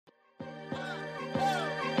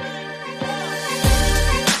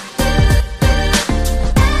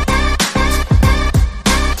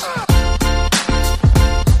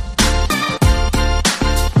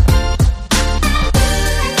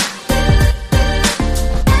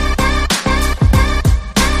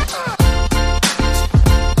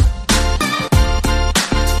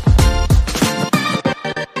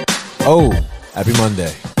Oh, happy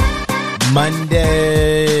Monday.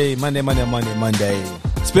 Monday.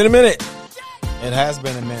 It's been a minute. It has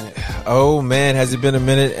been a minute. Oh, man, has it been a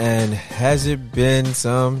minute, and has it been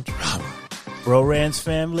some drama? Bro Rants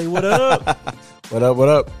family, what up? What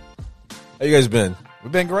up? How you guys been?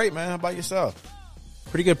 We've been great, man. How about yourself?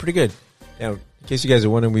 Pretty good. Now, in case you guys are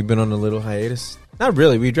wondering, we've been on a little hiatus. Not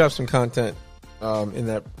really. We dropped some content in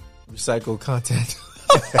that recycled content.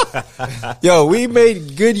 Yo, we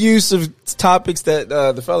made good use of topics that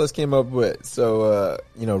the fellas came up with. So,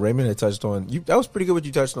 Raymond had touched on that was pretty good what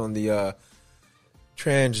you touched on, the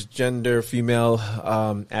transgender female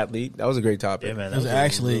athlete. That was a great topic. Yeah, man, It was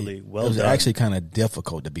actually really well it was done. actually kind of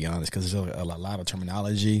difficult, to be honest, because there's a lot of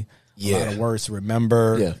terminology, Yeah. a lot of words to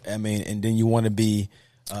remember. Yeah. I mean, and then you want to be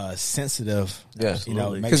sensitive. Yeah.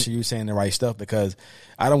 Absolutely. Make sure you're saying the right stuff, because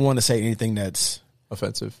I don't want to say anything that's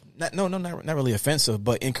Offensive. not really offensive,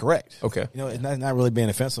 but incorrect. Okay. It's not really being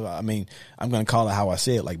offensive. I mean, I'm going to call it how I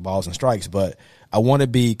say it, like balls and strikes, but I want to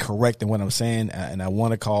be correct in what I'm saying, and I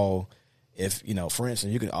want to call, if, for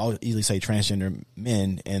instance, you can easily say transgender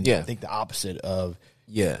men and think the opposite of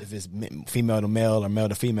if it's female to male or male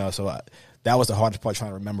to female. So that was the hardest part,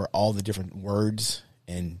 trying to remember all the different words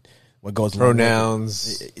and what goes along with it.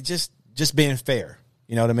 Pronouns. Just being fair.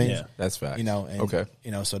 You know what I mean? Yeah. That's facts. Okay.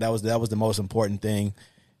 So that was the most important thing.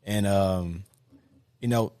 And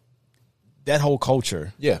that whole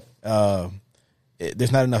culture. Yeah.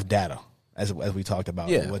 There's not enough data, as we talked about.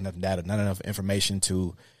 Yeah. There wasn't enough data, not enough information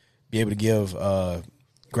to be able to give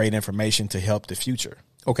great information to help the future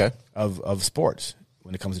Okay. of sports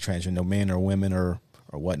when it comes to transgender men or women or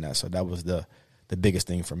whatnot. So that was the biggest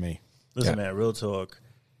thing for me. Listen, man, real talk.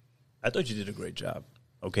 I thought you did a great job.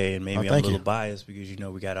 Okay, and maybe I'm a thank little you. biased because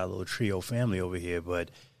we got our little trio family over here,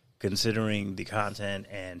 but considering the content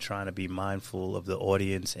and trying to be mindful of the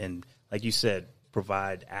audience and, like you said,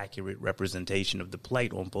 provide accurate representation of the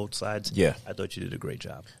plight on both sides. Yeah. I thought you did a great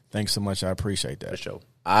job. Thanks so much. I appreciate For that. sure.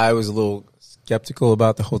 I was a little skeptical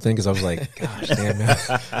about the whole thing because I was like, gosh, damn, man.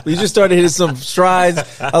 We just started hitting some strides.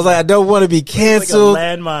 I was like, I don't want to be canceled. Like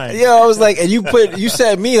a landmine. Yeah, I was like, and you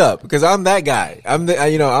set me up because I'm that guy. I'm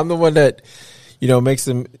the one that, makes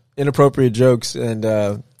some inappropriate jokes. And,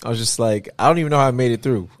 I was just like, I don't even know how I made it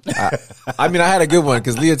through. I mean, I had a good one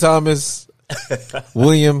because Leah Thomas,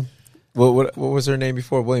 William, what was her name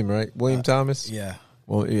before? William, right? William Thomas? Yeah.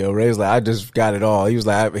 Well, Ray was like, I just got it all. He was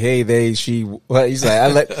like, hey, they, she. Well, he's like, I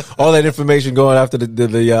let all that information go on after the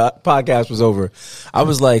podcast was over. I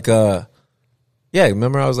was like,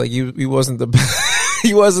 remember I was like, he wasn't the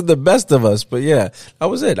he wasn't the best of us, but yeah, that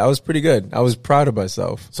was it. I was pretty good. I was proud of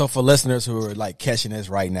myself. So for listeners who are like catching this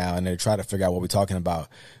right now and they're trying to figure out what we're talking about,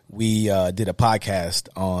 we did a podcast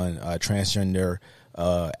on a transgender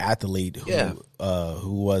athlete who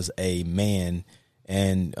was a man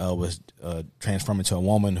and was transformed into a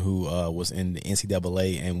woman who was in the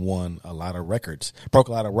NCAA and won a lot of records, broke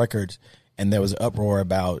a lot of records, and there was an uproar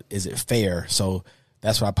about, is it fair? So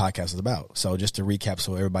that's what our podcast is about. So just to recap,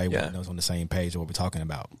 so everybody knows on the same page of what we're talking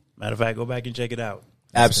about. Matter of fact, go back and check it out.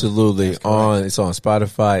 Absolutely. It's on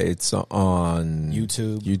Spotify. It's on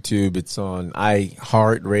YouTube. It's on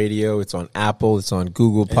iHeartRadio. It's on Apple. It's on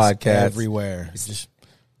Google Podcasts. Everywhere. It's just,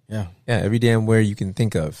 yeah, every damn where you can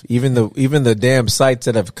think of. Even the damn sites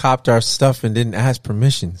that have copped our stuff and didn't ask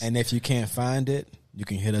permissions. And if you can't find it, you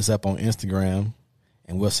can hit us up on Instagram,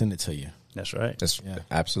 and we'll send it to you. That's right. That's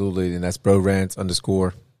absolutely, and that's bro rants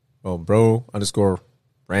 _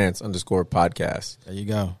 rants _ podcast. There you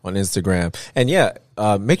go. On Instagram.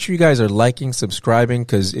 And make sure you guys are liking, subscribing,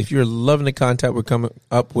 because if you're loving the content we're coming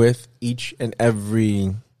up with each and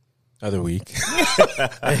every other week,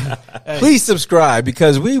 please subscribe,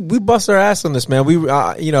 because we bust our ass on this, man. We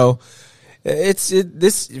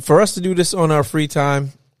this for us to do this on our free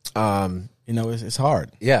time. It's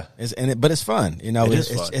hard. Yeah, but it's fun.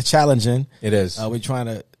 It's challenging. It is. We're trying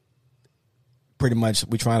to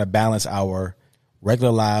balance our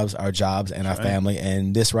regular lives, our jobs, and our family,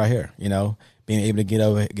 and this right here. Being able to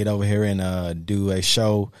get over here and do a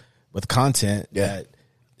show with content that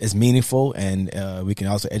is meaningful, and we can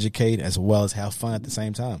also educate as well as have fun at the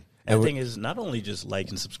same time. And the thing is, not only just like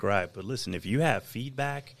and subscribe, but listen, if you have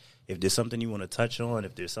feedback, if there's something you want to touch on,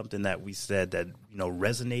 if there's something that we said that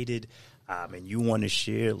resonated, and you want to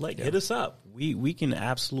share, hit us up. We can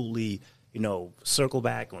absolutely, circle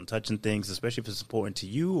back on touching things, especially if it's important to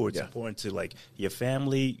you or it's important to your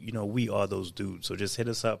family. We are those dudes. So just hit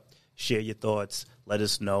us up, share your thoughts, let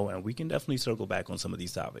us know, and we can definitely circle back on some of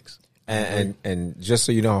these topics. And just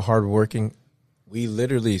so you know how hardworking, we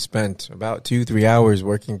literally spent about 2-3 hours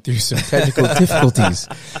working through some technical difficulties.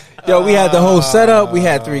 Yo, we had the whole setup. We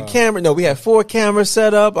had 3 cameras. No, we had 4 cameras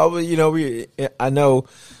set up.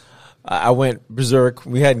 I went berserk.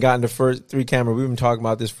 We hadn't gotten the first 3 camera. We've been talking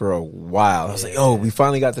about this for a while. I was like, oh, we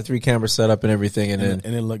finally got the 3 cameras set up and everything. And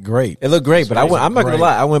it looked great. It looked great, but I'm not going to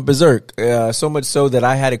lie. I went berserk. So much so that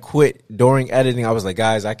I had to quit during editing. I was like,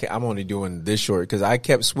 guys, I'm only doing this short because I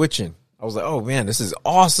kept switching. I was like, oh man, this is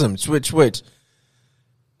awesome. Switch.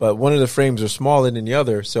 But one of the frames are smaller than the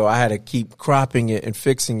other, so I had to keep cropping it and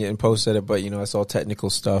fixing it and post edit. But it's all technical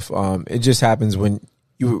stuff. It just happens when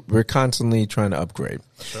we're constantly trying to upgrade.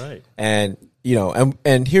 That's right. And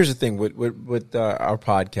and here's the thing with our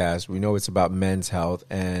podcast, we know it's about men's health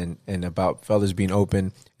and about fellas being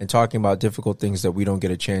open and talking about difficult things that we don't get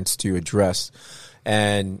a chance to address.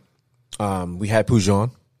 And we had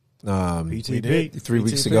Pujon. PTP. 3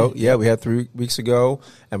 weeks ago. Yeah, we had 3 weeks ago,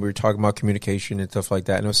 and we were talking about communication and stuff like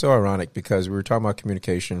that. And it was so ironic because we were talking about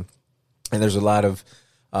communication, and there's a lot of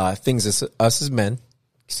things us as men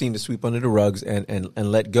seem to sweep under the rugs and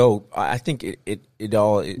let go. I think it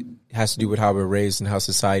all has to do with how we're raised and how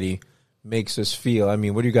society makes us feel. I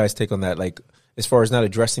mean, what do you guys take on that? Like, as far as not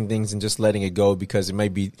addressing things and just letting it go because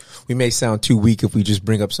we may sound too weak if we just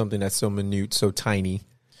bring up something that's so minute, so tiny.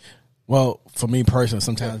 Well, for me personally,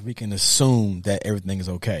 sometimes we can assume that everything is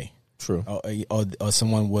okay. True. Or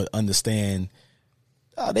someone would understand,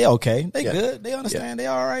 oh, they okay. They good. They understand. They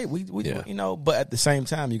all right. We but at the same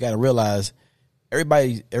time, you got to realize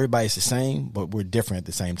everybody's the same, but we're different at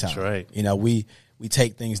the same time. That's right. We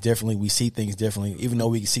take things differently. We see things differently. Even though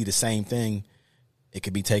we can see the same thing, it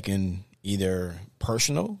could be taken either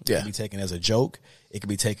personal. It could be taken as a joke. It could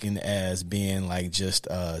be taken as being like just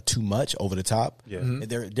too much, over the top. Yeah. Mm-hmm.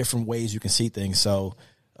 There are different ways you can see things. So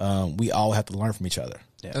we all have to learn from each other.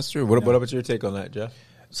 Yeah. That's true. What about your take on that, Jeff?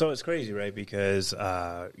 So it's crazy, right? Because,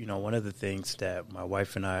 one of the things that my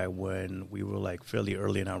wife and I, when we were like fairly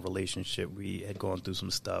early in our relationship, we had gone through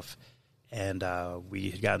some stuff and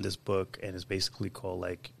we had gotten this book and it's basically called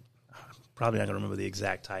like, probably not going to remember the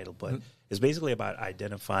exact title, but it's basically about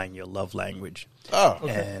identifying your love language. Oh,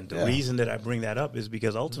 okay. And the reason that I bring that up is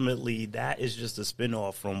because ultimately that is just a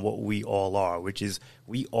spinoff from what we all are, which is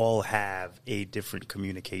we all have a different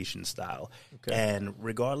communication style. Okay. And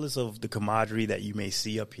regardless of the camaraderie that you may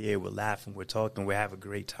see up here, we're laughing, we're talking, we have a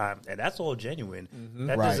great time, and that's all genuine. Mm-hmm.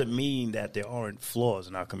 That doesn't mean that there aren't flaws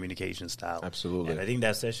in our communication style. Absolutely. And I think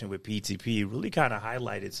that session with PTP really kind of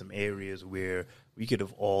highlighted some areas where we could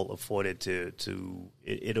have all afforded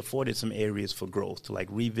it afforded some areas for growth to like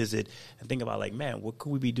revisit and think about like, man, what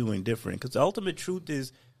could we be doing different? Because the ultimate truth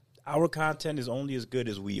is our content is only as good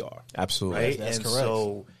as we are. Absolutely. Right? That's and correct.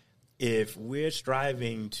 So if we're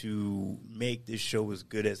striving to make this show as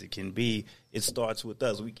good as it can be, it starts with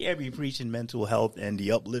us. We can't be preaching mental health and the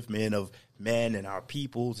upliftment of men and our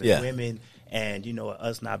peoples and women and,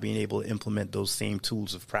 us not being able to implement those same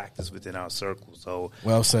tools of practice within our circle. So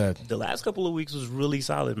well said. The last couple of weeks was really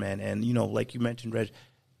solid, man. And, like you mentioned, Reg,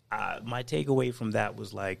 my takeaway from that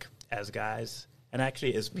was like, as guys and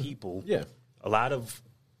actually as people, a lot of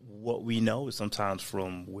what we know is sometimes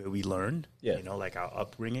from where we learned, like our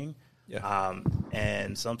upbringing. Yeah.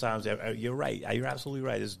 And sometimes you're right. You're absolutely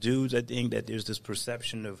right. As dudes, I think that there's this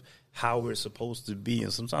perception of how we're supposed to be.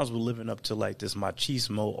 And sometimes we're living up to like this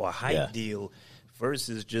machismo or hype deal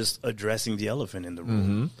versus just addressing the elephant in the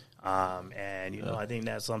room. Mm-hmm. I think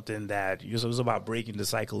that's something that it was about breaking the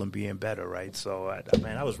cycle and being better. Right. So,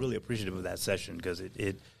 I was really appreciative of that session because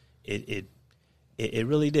it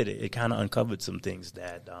really did. It kind of uncovered some things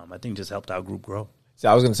that I think just helped our group grow. So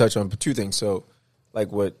I was going to touch on 2 things. So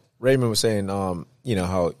like what Raymond was saying, how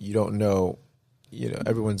you don't know,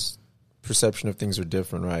 everyone's perception of things are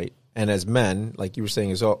different, right? And as men, like you were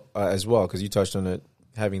saying as well, because you touched on it,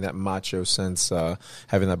 having that macho sense,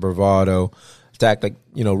 having that bravado, to act like,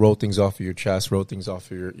 roll things off of your chest, roll things off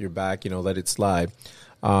of your back, let it slide.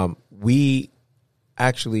 We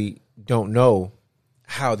actually don't know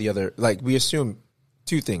how the other, like we assume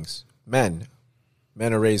 2 things. Men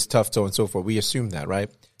are raised tough, so and so forth. We assume that, right?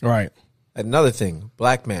 Right. Another thing,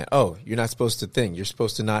 black man. Oh, you're not supposed to think. You're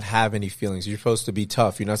supposed to not have any feelings. You're supposed to be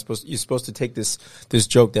tough. You're supposed to take this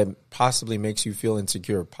joke that possibly makes you feel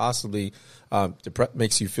insecure, possibly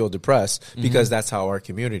makes you feel depressed, because that's how our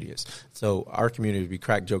community is. So our community, we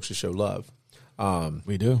crack jokes to show love.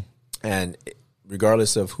 We do. And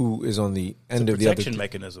regardless of who is on the end of the other protection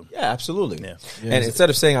mechanism. Yeah, absolutely. Yeah. And instead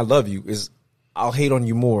of saying I love you, I'll hate on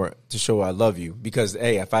you more to show I love you because,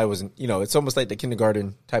 hey, if I wasn't, it's almost like the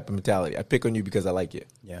kindergarten type of mentality. I pick on you because I like you.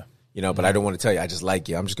 Yeah. But I don't want to tell you I just like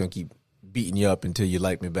you. I'm just going to keep beating you up until you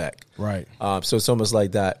like me back. Right. So it's almost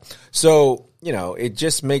like that. So, it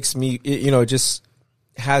just makes me,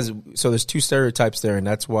 there's two stereotypes there, and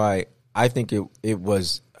that's why I think it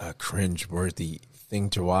was a cringe-worthy thing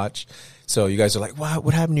to watch. So you guys are like, wow,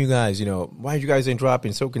 what happened to you guys? You know, why you guys ain't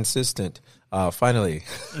dropping so consistent? Finally,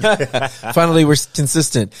 finally we're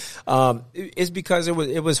consistent. It's because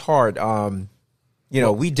it was hard. You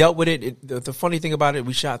know, we dealt with it. The funny thing about it,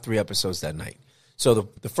 we shot 3 episodes that night. So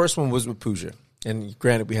the first one was with Pooja. And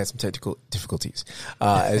granted, we had some technical difficulties.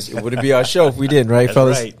 As it wouldn't be our show if we didn't, right, That's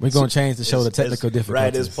fellas? right. We're going to change the show to technical difficulties.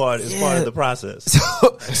 Right, it's part of the process.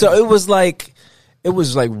 So it was like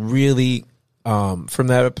really, from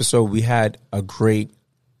that episode, we had a great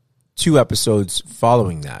 2 episodes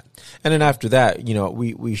following that. And then after that, you know,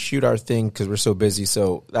 we shoot our thing because we're so busy.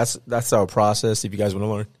 So that's our process. If you guys want to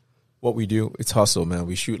learn what we do, it's hustle, man.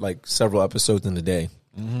 We shoot like several episodes in a day,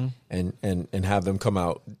 and have them come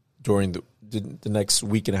out during the next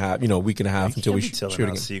week and a half, until we shoot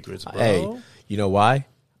again. Secrets, bro. Hey, you know why?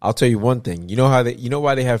 I'll tell you one thing. You know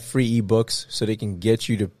why they have free ebooks so they can get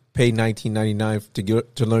you to pay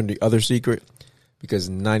 $19.99 to learn the other secret? Because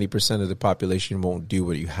 90% of the population won't do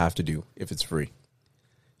what you have to do if it's free.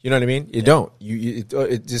 You know what I mean? You don't.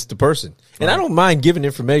 It's just the person. And I don't mind giving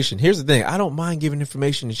information. Here's the thing. I don't mind giving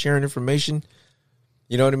information and sharing information.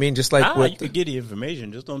 You know what I mean? Just like you could get the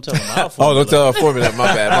information. Just don't tell them our Oh, formula. don't tell our formula.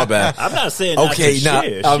 My bad. I'm not saying not to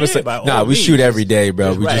share. We shoot every day,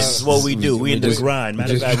 bro. Right. That's what we do. We in the grind.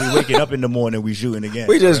 Matter of fact, we waking up in the morning, we shooting again.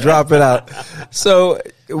 We just drop it out. So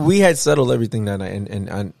we had settled everything that night,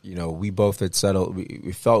 and we both had settled.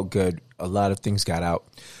 We felt good. A lot of things got out,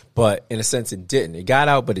 but in a sense, it didn't. It got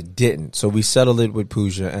out, but it didn't. So we settled it with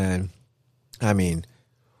Pooja, and I mean,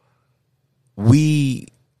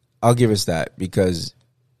 I'll give us that because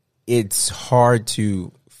it's hard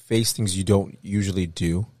to face things you don't usually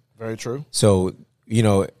do. Very true. So,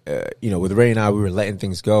 with Ray and I, we were letting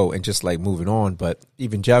things go and just like moving on. But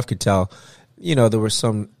even Jeff could tell, there was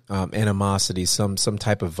some animosity, some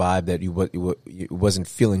type of vibe that you wasn't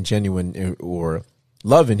feeling genuine or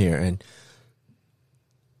love in here. And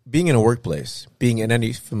being in a workplace, being in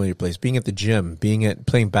any familiar place, being at the gym,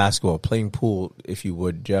 playing basketball, playing pool, if you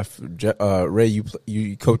would, Ray,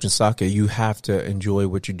 you coach in soccer, you have to enjoy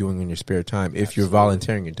what you're doing in your spare time if you're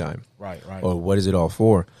volunteering your time. Right. Or what is it all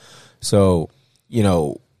for? So,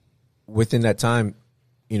 within that time,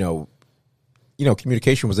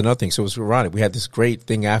 communication was another thing. So it was ironic. We had this great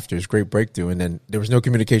thing after, this great breakthrough, and then there was no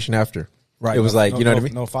communication after. Right. It was what I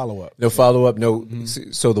mean? No follow-up. No follow-up, no.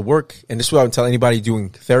 So the work, and this is what I would tell anybody doing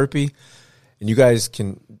therapy, and you guys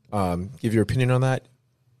can give your opinion on that.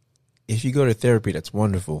 If you go to therapy, that's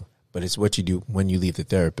wonderful, but it's what you do when you leave the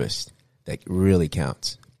therapist that really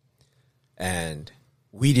counts. And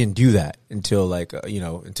we didn't do that until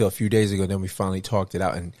until a few days ago. Then we finally talked it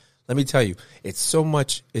out, and let me tell you,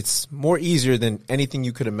 it's more easier than anything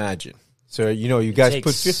you could imagine. So, you guys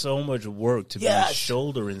put so much work to be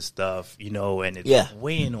shouldering stuff, and it's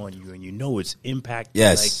weighing on you, and it's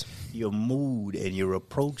impacting like your mood and your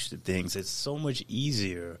approach to things. It's so much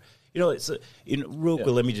easier. Real quick,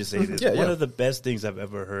 let me just say this. One of the best things I've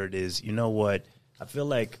ever heard is, I feel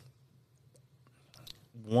like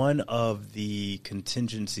one of the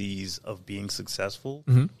contingencies of being successful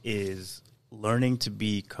is learning to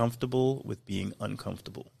be comfortable with being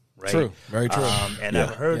uncomfortable. Right? True. Very true. And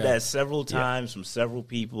I've heard that several times from several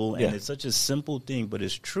people, and it's such a simple thing, but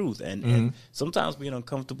it's truth. And sometimes being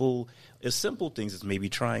uncomfortable is simple things. It's maybe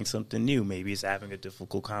trying something new. Maybe it's having a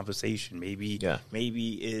difficult conversation. Maybe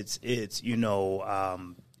it's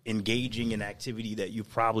engaging in activity that you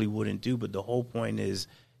probably wouldn't do. But the whole point is,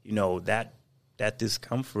 that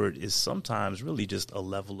discomfort is sometimes really just a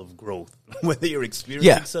level of growth. Whether you're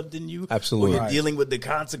experiencing something new, absolutely, or you're dealing with the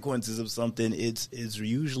consequences of something, it's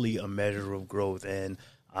usually a measure of growth. And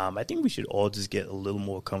I think we should all just get a little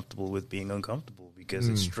more comfortable with being uncomfortable because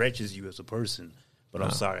it stretches you as a person. But I'm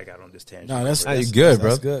sorry I got on this tangent. No, that's good, bro.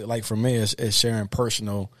 That's good. Like for me, it's sharing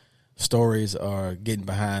personal stories or getting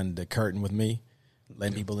behind the curtain with me,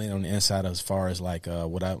 letting people in on the inside as far as like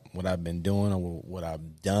what I've been doing or what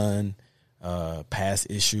I've done. Past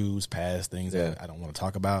issues, past things that I don't want to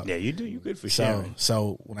talk about. Yeah, you do. You good for sharing.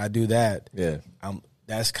 So when I do that,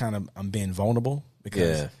 I'm being vulnerable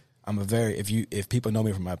because I'm if people know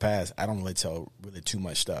me from my past, I don't really tell really too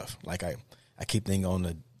much stuff. Like I keep things on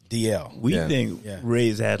the DL. We think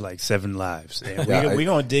Ray's had like 7 lives. And we're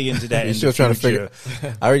going to dig into that. You're still trying to figure.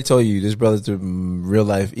 I already told you this brother's the real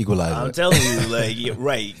life Equalizer. I'm telling you,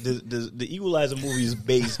 right. The Equalizer movie is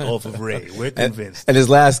based off of Ray. We're convinced. And his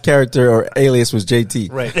last character or alias was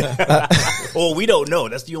JT. Right. Well, we don't know.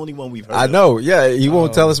 That's the only one we've heard. I know. Yeah, he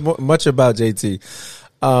won't tell us much about JT.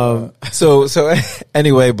 So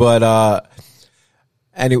anyway, but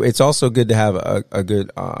Anyway, it's also good to have a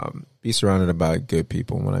good be surrounded by good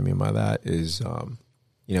people. And what I mean by that is,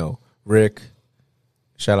 Rick,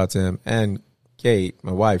 shout out to him, and Kate,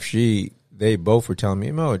 my wife. They both were telling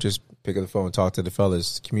me, "Mo, just pick up the phone, talk to the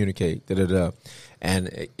fellas, communicate."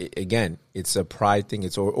 And again, it's a pride thing.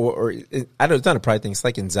 It's I know it's not a pride thing. It's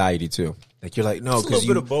like anxiety too. Like you're like, no, because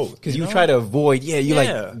you try to avoid. Yeah, you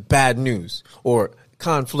like bad news or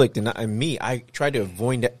conflict, and I try to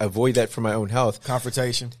avoid that for my own health.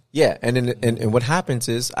 Confrontation. Yeah, and what happens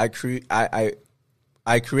is I create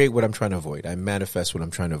what I'm trying to avoid. I manifest what I'm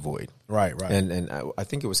trying to avoid. Right. And I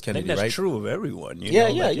think it was Kennedy, that's right? true of everyone.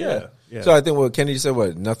 Yeah. So I think what Kennedy said,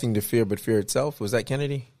 nothing to fear but fear itself. Was that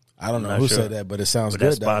Kennedy? I don't know who said that, but it sounds good.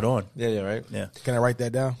 That's spot on. Yeah, right. Yeah. Can I write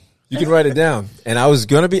that down? You can write it down. And I was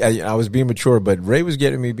gonna be, I was being mature, but Ray was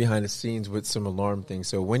getting me behind the scenes with some alarm things.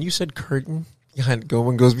 So when you said curtain,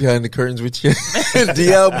 one goes behind the curtains with you,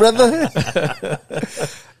 DL brother.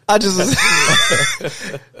 I just,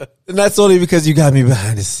 and that's only because you got me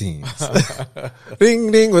behind the scenes.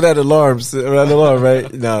 Ding ding with that alarm,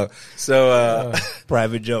 right? No, so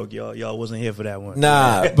private joke, y'all wasn't here for that one.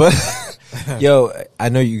 Nah, but yo, I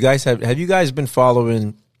know you guys have you guys been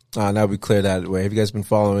following? Now we clear that way. Have you guys been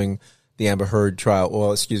following the Amber Heard trial?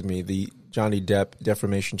 Well, excuse me, the Johnny Depp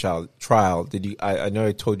defamation trial. Did you? I know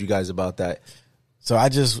I told you guys about that. So I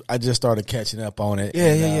just started catching up on it.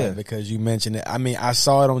 Yeah. Because you mentioned it. I mean, I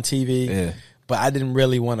saw it on TV, but I didn't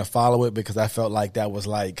really want to follow it because I felt like that was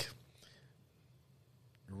like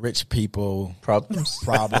rich people problems,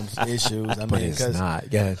 issues. I but mean, it's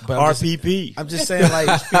not. Yeah. But RPP. I'm just saying,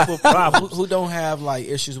 like people who don't have like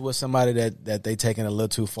issues with somebody that they taking a little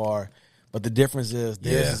too far. But the difference is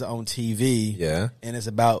this is on TV, and it's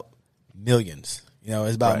about millions.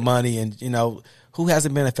 It's about money, and who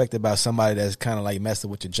hasn't been affected by somebody that's kind of like messing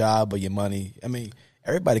with your job or your money? I mean,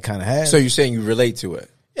 everybody kind of has. So you're saying you relate to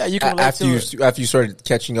it? Yeah, you can relate to it. After you started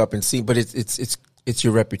catching up and seeing, but it's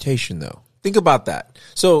your reputation though. Think about that.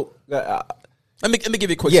 So let me give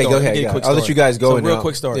you a quick story. Go ahead. I'll let you guys go. Real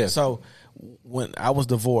quick story. Yeah. So when I was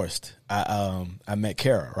divorced, I met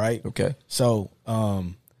Kara, right? Okay. So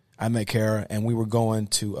I met Kara, and we were going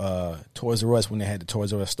to Toys R Us when they had the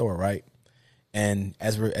Toys R Us store, right? And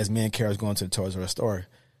as me and Kara was going to the Toys R Us store,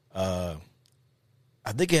 I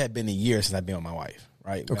think it had been a year since I'd been with my wife,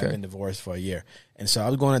 right? Okay. I'd been divorced for a year. And so I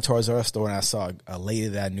was going to Toys R Us store, and I saw a lady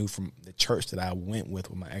that I knew from the church that I went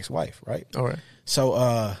with my ex-wife, right? All right. So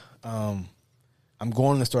I'm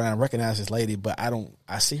going to the store, and I recognize this lady, but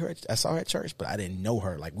I saw her at church, but I didn't know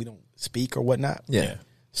her. Like, we don't speak or whatnot. Yeah.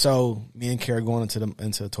 So me and Kara going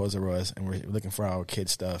into Toys R Us, and we're looking for our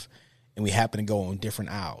kids' stuff. And we happen to go on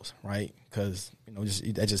different aisles, right? Because,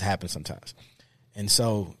 that just happens sometimes. And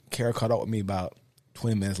so Kara caught up with me about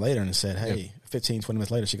 20 minutes later and said, hey, 15, 20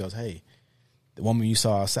 minutes later, she goes, hey, the woman you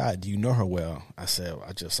saw outside, do you know her well? I said,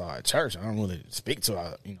 I just saw her at church. I don't really speak to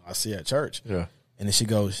her. I see her at church. Yeah. And then she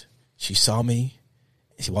goes, she saw me,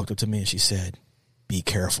 and she walked up to me and she said, be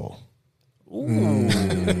careful. Ooh.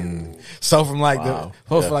 So from like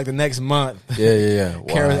the next month, Wow.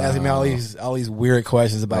 Kara was asking me all these weird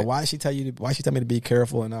questions about why she tell me to be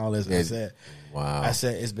careful and all this. And I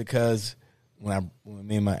said it's because when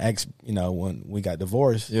me and my ex, when we got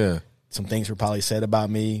divorced, some things were probably said about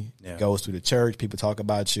me. It goes through the church, people talk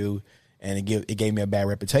about you, and it gave me a bad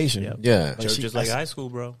reputation. Yep. Yeah, church is like high school,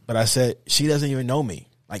 bro. But I said she doesn't even know me.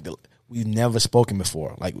 Like we've never spoken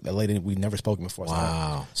before. Like the lady, we've never spoken before.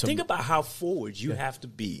 Wow. So think about how forward you have to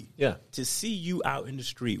be to see you out in the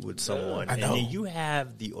street with someone. And then you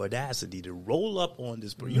have the audacity to roll up on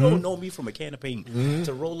this person. You don't know me from a can of paint.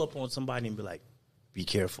 To roll up on somebody and be like, be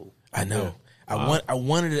careful. I know. Yeah. I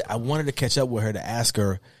wanted to catch up with her to ask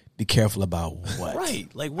her, be careful about what? Right.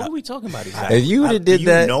 Like, what are we talking about exactly? If you would have did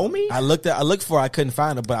that. You know me? I looked for her. I couldn't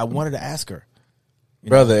find her, but I wanted to ask her.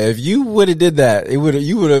 Brother, if you would have did that, you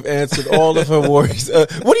would have answered all of her worries.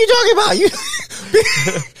 What are you talking about?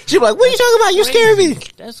 She'd be like, "What are you talking about? You scared me."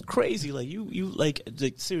 That's crazy. Like you like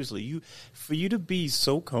seriously, for you to be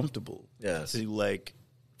so comfortable, to like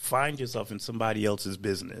find yourself in somebody else's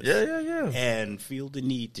business, and feel the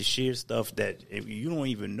need to share stuff that if you don't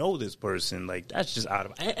even know this person, like that's just out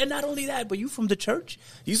of. And not only that, but you from the church,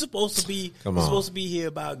 you're supposed to be here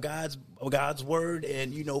about God's word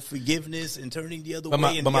and forgiveness and turning the other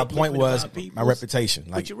way. But my point was my reputation.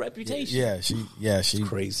 Like your reputation. She's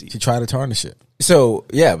crazy. She tried to tarnish it. So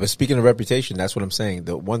but speaking of reputation, that's what I'm saying.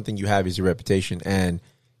 The one thing you have is your reputation, and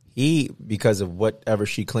he, because of whatever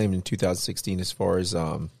she claimed in 2016, as far as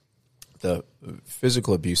the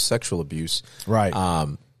physical abuse, sexual abuse, right,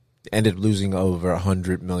 ended up losing over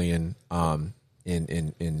 $100 million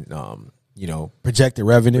in projected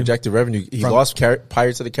revenue. He lost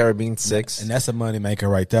Pirates of the Caribbean 6. And that's a moneymaker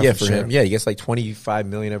right there. Yeah, for him. Yeah, he gets like $25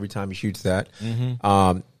 million every time he shoots that.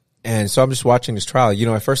 And so I'm just watching this trial.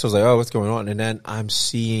 At first I was like, oh, what's going on? And then I'm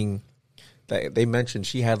seeing that they mentioned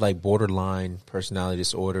she had like borderline personality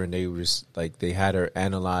disorder, and they had her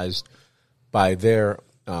analyzed by their,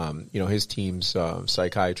 his team's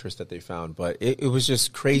psychiatrist that they found. But it was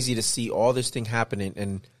just crazy to see all this thing happening.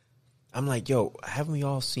 And I'm like, yo, haven't we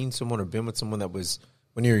all seen someone or been with someone that was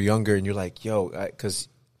when you were younger and you're like, yo, because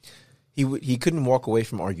he couldn't walk away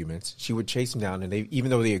from arguments. She would chase him down, and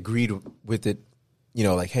even though they agreed with it,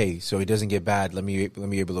 like, hey, so it doesn't get bad, let me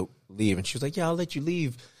be able to leave. And she was like, yeah, I'll let you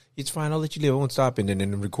leave. It's fine, I'll let you leave. I won't stop. And then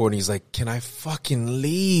in the recording, he's like, can I fucking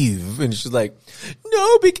leave? And she's like,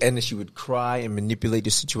 no. And then she would cry and manipulate the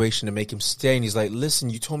situation to make him stay. And he's like, listen,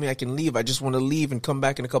 you told me I can leave. I just want to leave and come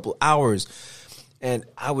back in a couple hours. And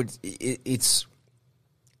it's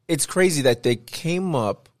crazy that they came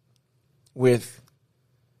up with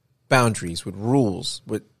boundaries, with rules,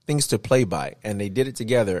 with things to play by, and they did it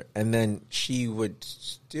together. And then she would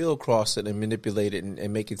still cross it and manipulate it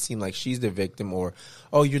and make it seem like she's the victim, or,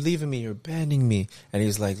 oh, you're leaving me, you're abandoning me. And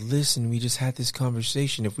he's like, listen, we just had this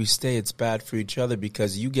conversation. If we stay, it's bad for each other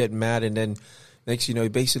because you get mad, and then next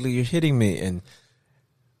basically you're hitting me. And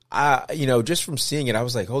I, just from seeing it, I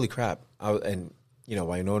was like, holy crap.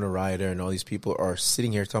 Winona Ryder and all these people are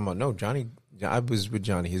sitting here talking about, no, Johnny, I was with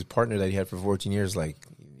Johnny, his partner that he had for 14 years, like,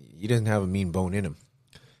 he doesn't have a mean bone in him.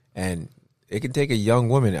 And it can take a young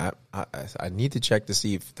woman. I need to check to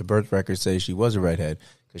see if the birth record says she was a redhead,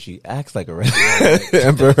 because she acts like a redhead.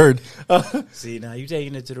 Amber Heard. See, now you're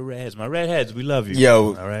taking it to the redheads. My redheads, we love you.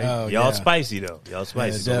 Yo. All right? Oh, y'all yeah. spicy, though. Y'all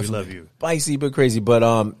spicy, so we love you. Spicy but crazy.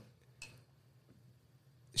 But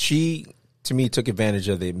she, to me, took advantage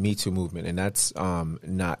of the Me Too movement, and that's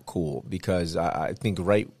not cool, because I think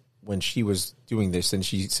right when she was doing this, and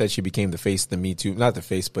she said she became the face of the Me Too, not the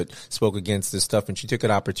face, but spoke against this stuff, and she took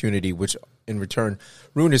an opportunity which in return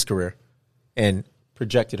ruined his career and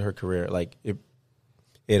projected her career. Like it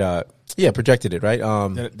projected it, right?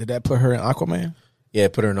 Did that put her in Aquaman? Yeah,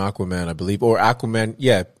 it put her in Aquaman, I believe. Or Aquaman,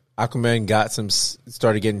 yeah. Aquaman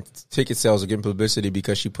started getting ticket sales or getting publicity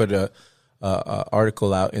because she put a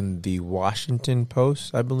article out in the Washington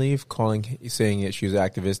Post, I believe, saying that she was an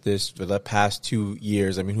activist this for the past 2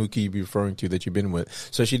 years. I mean, who could you be referring to that you've been with?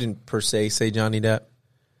 So she didn't per se say Johnny Depp.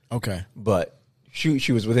 Okay. But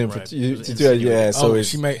she was with him for 2 years. Yeah, so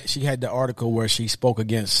she had the article where she spoke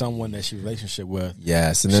against someone that she relationship with.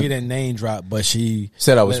 Yes, and she didn't name drop, but she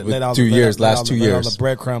said I was with 2 years, last 2 years. All the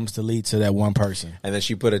breadcrumbs to lead to that one person. And then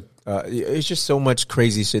she put it's just so much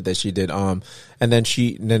crazy shit that she did. And then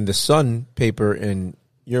the Sun paper in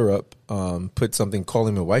Europe put something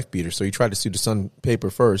calling him a wife beater. So he tried to sue the Sun paper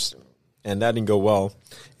first, and that didn't go well.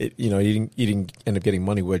 He didn't end up getting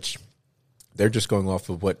money, which they're just going off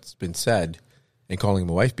of what's been said and calling him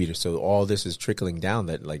a wife beater. So all this is trickling down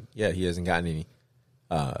that, like, yeah, he hasn't gotten any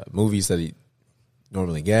movies that he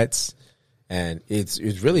normally gets. And it's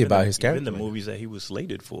really about his character. Even the movies that he was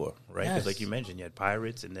slated for, right? Because like you mentioned, you had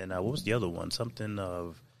Pirates, and then what was the other one? Something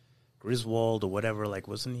of Griswold or whatever. Like,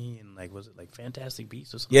 wasn't he in, like, was it like Fantastic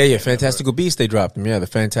Beasts or something? Yeah, Fantastical Beasts, they dropped him. Yeah, the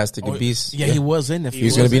Fantastical Beasts. Yeah, he was in it. He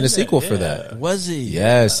was going to be in the sequel for that. Was he?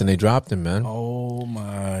 Yes, and they dropped him, man. Oh,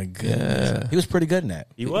 my goodness. Yeah. He was pretty good in that.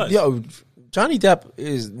 He was. Yo, Johnny Depp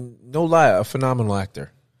is, no lie, a phenomenal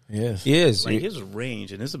actor. Yes. He is. Like, his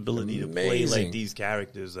range and his ability to play like these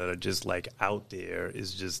characters that are just like out there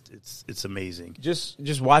is just it's amazing.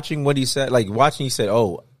 Just watching what he said, he said,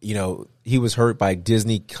 oh, he was hurt by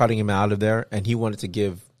Disney cutting him out of there, and he wanted to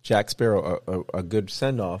give Jack Sparrow a good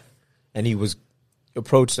send off, and he was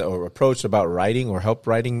approached about writing or help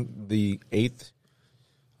writing the 8th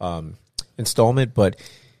installment, but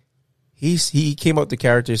he came up with the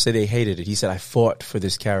character and said they hated it. He said, I fought for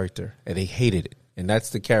this character, and they hated it. And that's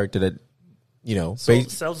the character that,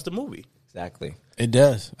 sells the movie. Exactly. It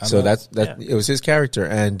does. It was his character.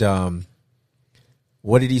 And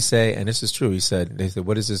what did he say? And this is true. They said,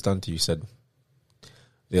 what has this done to you? He said,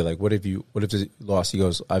 they're like, what if you lost? He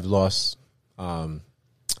goes, I've lost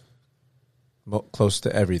close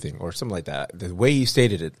to everything, or something like that. The way he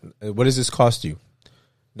stated it, what does this cost you?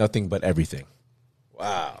 Nothing but everything.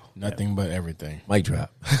 Wow. Nothing but everything. Mic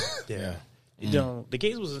drop. Yeah. The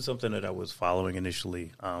case wasn't something that I was following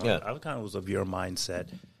initially. I kind of was of your mindset.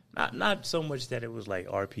 Not so much that it was like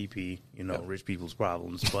RPP, rich people's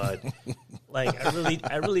problems, but like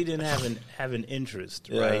I really didn't have an interest,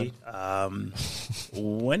 right?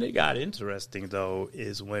 When it got interesting, though,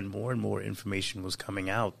 is when more and more information was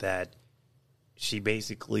coming out that she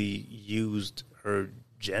basically used her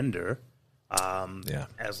gender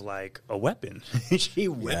as like a weapon. She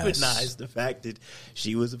weaponized the fact that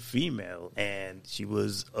she was a female and she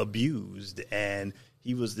was abused and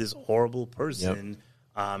he was this horrible person.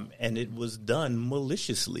 And it was done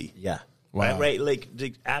maliciously. Yeah. Wow. Right? Like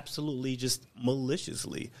absolutely just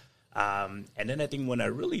maliciously. And then I think when I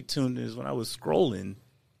really tuned in is when I was scrolling,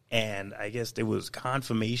 and I guess there was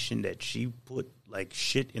confirmation that she put like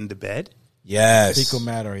shit in the bed. Yes. Fecal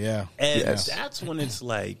matter, yeah. And that's when it's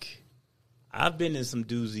like, I've been in some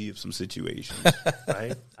doozy of some situations,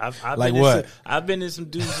 right? I've like been what? I've been in some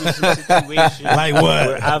doozy of some situations. Like what?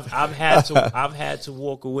 Where I've had to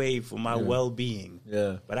walk away for my well-being.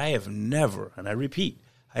 Yeah. But I have never, and I repeat,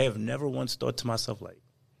 I have never once thought to myself like,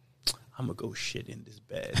 I'm gonna go shit in this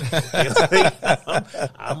bed.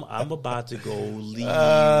 I'm about to go leave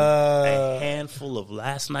a handful of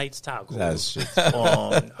last night's tacos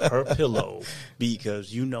on her pillow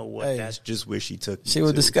because you know what? That's just where she took me. She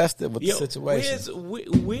was disgusted with the situation.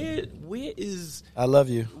 Where is? I love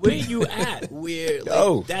you. Where you at? Where?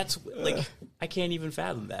 Like, that's like I can't even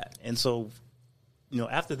fathom that. And so,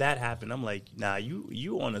 after that happened, I'm like, nah,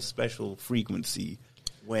 you on a special frequency.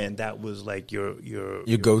 When that was like your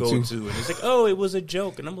go-to. And it's like, oh, it was a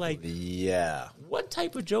joke. And I'm like, yeah. What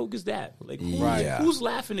type of joke is that? Like, who's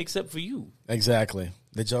laughing except for you? Exactly.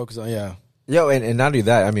 The joke is, yeah. Yo, and not only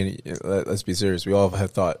that, I mean, let's be serious. We all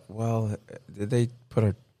have thought, well, did they put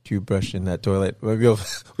a toothbrush in that toilet? We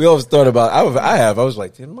always thought about, I was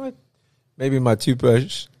like, maybe my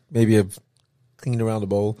toothbrush, maybe have cleaned around the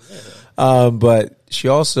bowl. Yeah. But she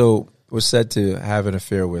also was said to have an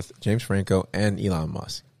affair with James Franco and Elon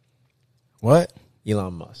Musk. What?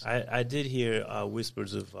 Elon Musk. I did hear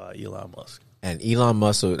whispers of Elon Musk. And Elon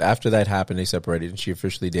Musk, so after that happened, they separated, and she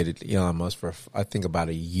officially dated Elon Musk for, I think, about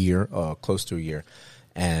a year, close to a year.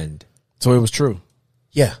 And so it was true.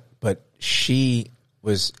 Yeah, but she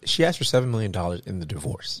asked for $7 million in the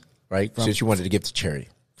divorce, right? So she wanted to give to charity.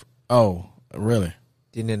 Oh, really?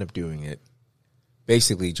 Didn't end up doing it.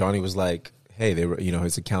 Basically, Johnny was like, hey, they were,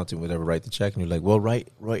 his accountant would ever write the check, and you're like, well, write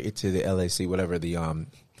it to the LAC, whatever the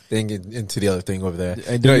thing into the other thing over there.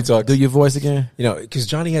 And do your voice again? Because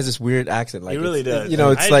Johnny has this weird accent. Like he really does.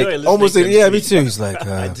 It's like almost like, yeah, me too. He's like,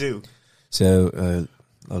 I do. So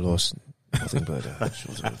I lost nothing but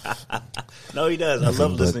no, he does. I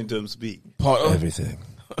love listening to him speak. Everything.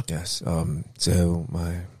 Yes. So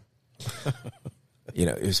my,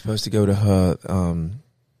 it was supposed to go to her.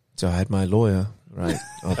 So I had my lawyer write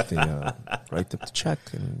up the check,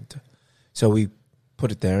 and so we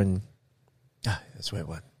put it there, and that's where it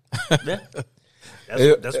went. Yeah.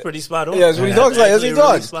 That's pretty spot on. Yeah, that's what he talks like. That's what he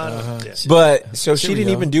talks. Really yeah. But so she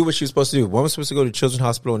didn't even do what she was supposed to do. One was supposed to go to Children's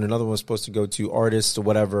Hospital, and another one was supposed to go to artists or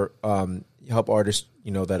whatever, help artists,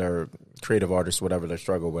 that are creative artists, whatever, that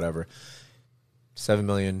struggle, whatever. $7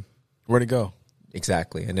 million. Where'd it go?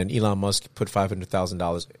 Exactly. And then Elon Musk put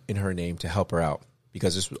 $500,000 in her name to help her out,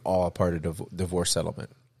 because this was all a part of the divorce settlement.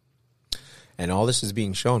 And all this is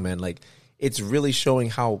being shown, man. Like, it's really showing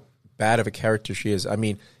how bad of a character she is. I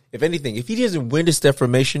mean, if anything, if he doesn't win this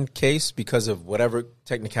defamation case because of whatever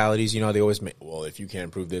technicalities, they always make, well, if you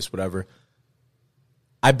can't prove this, whatever,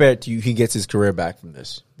 I bet you he gets his career back from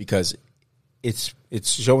this, because it's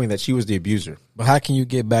showing that she was the abuser. But how can you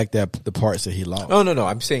get back the parts that he lost? No.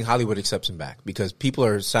 I'm saying Hollywood accepts him back, because people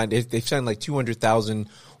are signed. They've signed like 200,000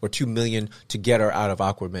 or 2 million to get her out of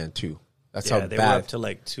Aquaman 2. That's how they bad. were up to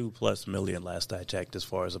like 2+ million last I checked, as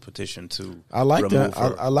far as a petition to. I like that.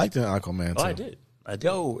 I like the Aquaman 2. Oh, I did.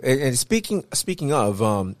 Yo, and speaking of,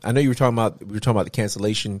 I know we were talking about the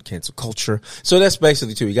cancel culture. So that's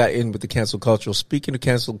basically too. We got in with the cancel culture. Speaking of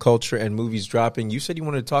cancel culture and movies dropping, you said you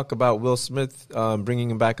wanted to talk about Will Smith, bringing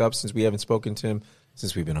him back up, since we haven't spoken to him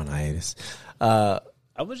since we've been on hiatus. I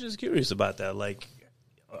was just curious about that. Like,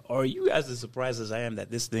 are you guys as surprised as I am that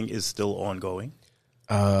this thing is still ongoing?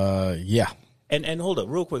 Yeah. And hold up,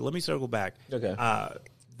 real quick. Let me circle back. Okay.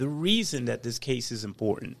 The reason that this case is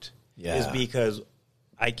important is because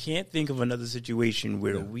I can't think of another situation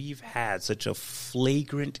where we've had such a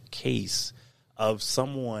flagrant case of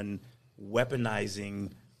someone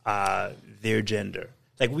weaponizing their gender.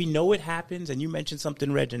 Like, we know it happens, and you mentioned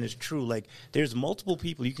something, Reg, and it's true. Like, there's multiple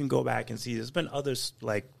people you can go back and see. There's been others,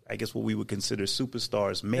 like, I guess what we would consider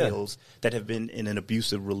superstars, males, that have been in an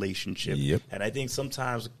abusive relationship. Yep. And I think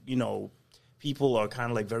sometimes, people are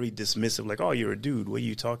kind of like very dismissive, like, oh, you're a dude, what are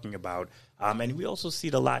you talking about? And we also see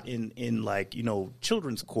it a lot in like,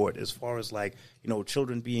 children's court, as far as like,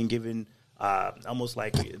 children being given almost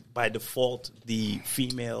like by default, the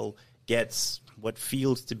female gets what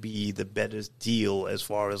feels to be the better deal as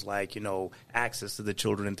far as like, access to the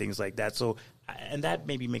children and things like that. So, and that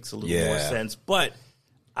maybe makes a little more sense. But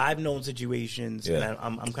I've known situations, and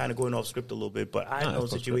I'm kind of going off script a little bit, but I've known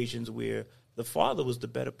situations where the father was the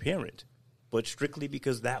better parent, but strictly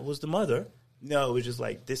because that was the mother. No, it was just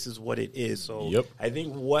like, this is what it is. So I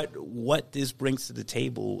think what this brings to the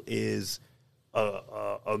table is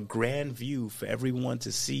a grand view for everyone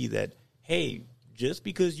to see that, hey, just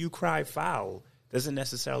because you cry foul doesn't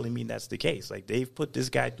necessarily mean that's the case. Like, they've put this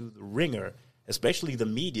guy through the ringer, especially the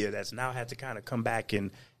media that's now had to kind of come back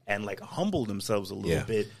and like humble themselves a little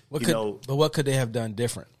bit. But what could they have done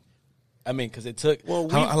different? I mean, because it took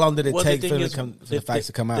how long did it take for the facts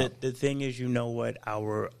to come out? The thing is, you know what,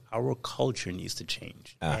 our culture needs to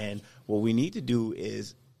change, and what we need to do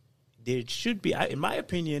is there should be, in my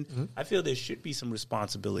opinion, I feel there should be some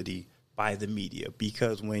responsibility by the media,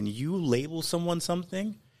 because when you label someone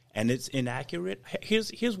something and it's inaccurate,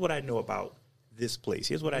 here's what I know about this place.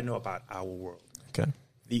 Here's what I know about our world. Okay,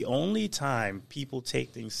 the only time people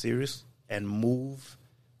take things serious and move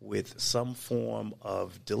with some form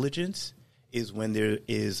of diligence is when there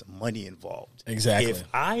is money involved. Exactly. If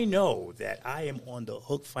I know that I am on the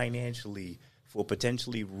hook financially for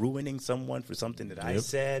potentially ruining someone for something that I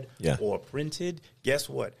said or printed, guess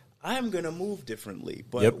what? I'm going to move differently.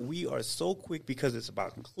 But we are so quick because it's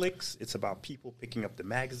about clicks. It's about people picking up the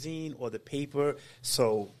magazine or the paper.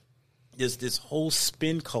 So there's this whole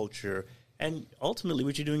spin culture. And ultimately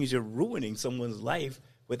what you're doing is you're ruining someone's life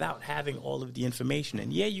without having all of the information.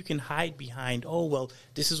 And you can hide behind, oh, well,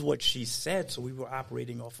 this is what she said, so we were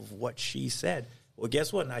operating off of what she said. Well,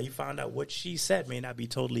 guess what? Now you found out what she said may not be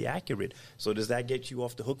totally accurate. So does that get you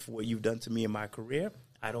off the hook for what you've done to me in my career?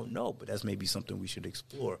 I don't know, but that's maybe something we should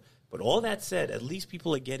explore. But all that said, at least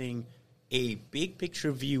people are getting a big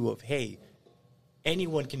picture view of, hey,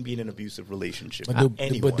 anyone can be in an abusive relationship.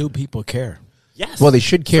 But do people care? Yes. Well, they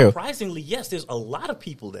should care. Surprisingly, yes, there's a lot of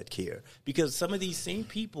people that care, because some of these same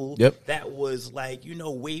people that was like,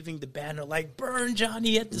 waving the banner like burn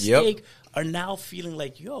Johnny at the stake are now feeling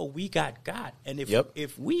like, yo, we got. And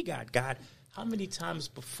if we got, how many times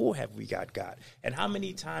before have we got? And how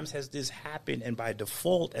many times has this happened? And by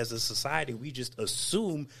default, as a society, we just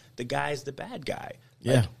assume the guy's the bad guy.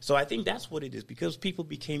 Yeah. So I think that's what it is, because people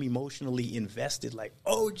became emotionally invested, like,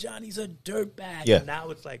 oh, Johnny's a dirtbag. Yeah. And now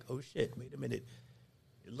it's like, oh, shit, wait a minute.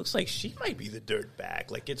 It looks like she might be the dirtbag.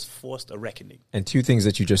 Like, it's forced a reckoning. And two things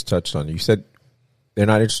that you just touched on. You said they're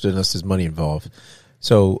not interested unless there's money involved.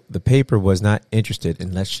 So the paper was not interested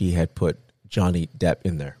unless she had put Johnny Depp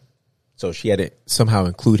in there. So she had to somehow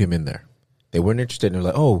include him in there. They weren't interested, and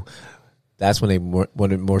they're like, oh, that's when they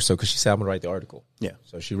wanted more so, because she said, I'm going to write the article. Yeah.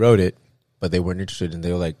 So she wrote it, but they weren't interested, and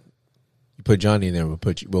they were like, you put Johnny in there, we'll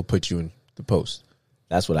put you in the Post.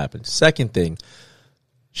 That's what happened. Second thing,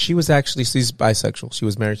 she's bisexual. She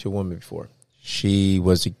was married to a woman before. She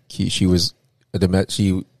was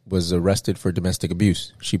arrested for domestic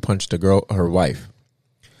abuse. She punched her wife.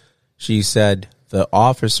 She said the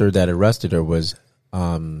officer that arrested her was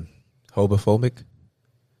homophobic. It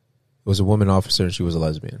was a woman officer, and she was a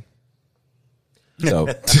lesbian. So,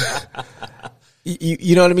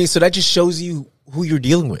 you know what I mean? So that just shows you who you're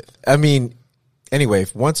dealing with. I mean, anyway,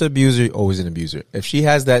 if once an abuser, always an abuser. If she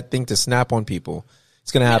has that thing to snap on people,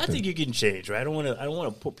 it's going to happen. I think you can change, right? I don't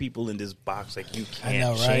want to put people in this box like you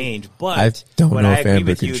can't change. But I don't know if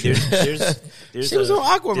Amber can change. There's she was on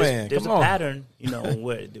Aquaman. There's a pattern,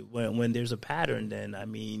 when there's a pattern, then I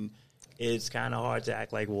mean, it's kind of hard to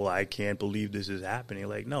act like, well, I can't believe this is happening.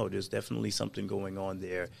 Like, no, there's definitely something going on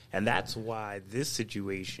there. And that's why this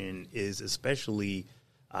situation is especially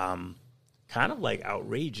kind of like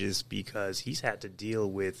outrageous, because he's had to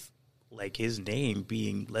deal with like his name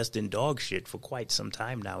being less than dog shit for quite some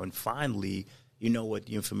time now. And finally, the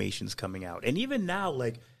information's coming out. And even now,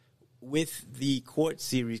 like with the court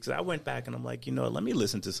series, because I went back and I'm like, let me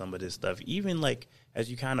listen to some of this stuff. Even like as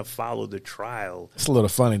you kind of follow the trial. It's a little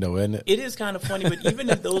funny though, isn't it? It is kind of funny, but even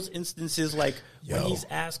in those instances, like when he's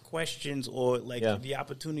asked questions or like the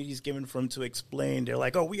opportunities given for him to explain, they're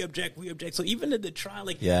like, oh, we object. So even in the trial,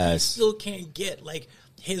 like he still can't get like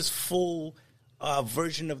his full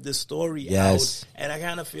version of the story out. And I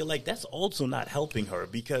kind of feel like that's also not helping her,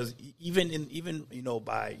 because even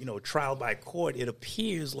by trial by court, it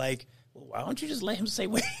appears like, well, why don't you just let him say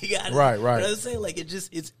what he got? Right. You know what I'm saying? Like,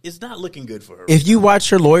 it's not looking good for her. If you watch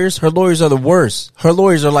her lawyers are the worst. Her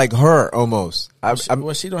lawyers are like her almost.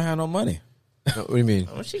 She don't have no money. What do you mean?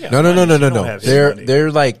 Oh, she got No. money.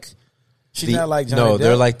 They're like she's not like Johnny Depp.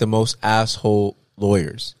 They're like the most asshole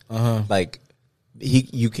lawyers. Like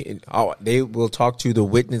they will talk to the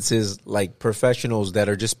witnesses like professionals that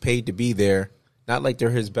are just paid to be there. Not like they're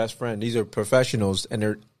his best friend. These are professionals,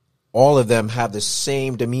 and all of them have the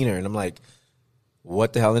same demeanor. And I'm like,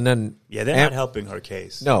 what the hell? And then they're not helping her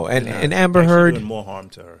case. No, and Amber Heard doing more harm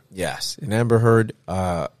to her. Yes, and Amber Heard.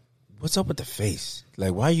 What's up with the face?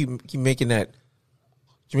 Like, why you keep making that?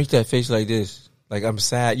 You make that face like this. Like, I'm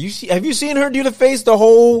sad. Have you seen her do the face? The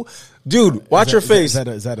whole dude. Watch her face.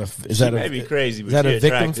 Is that may be crazy. But is that a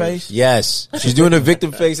victim attractive. face? Yes, she's doing a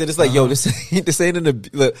victim face, and it's like, yo, this ain't in the.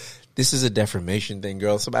 Look, this is a defamation thing,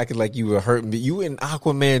 girl. Somebody acting like you were hurting me. You in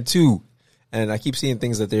Aquaman too, and I keep seeing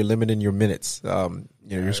things that they're limiting your minutes,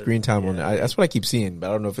 your screen time on. That's what I keep seeing, but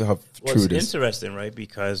I don't know how true it is. It's interesting, right?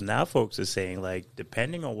 Because now folks are saying, like,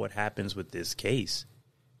 depending on what happens with this case,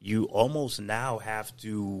 you almost now have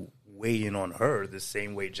to weigh in on her the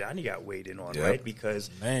same way Johnny got weighed in on, right? Because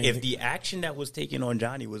if the action that was taken on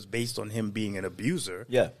Johnny was based on him being an abuser,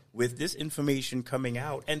 with this information coming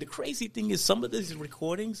out, and the crazy thing is some of these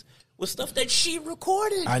recordings was stuff that she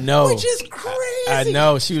recorded. I know. Which is crazy. I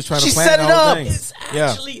know. She was trying to plan set the it whole up. thing. It's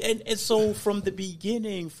actually, and so from the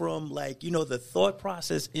beginning, from like, the thought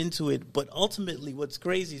process into it, but ultimately what's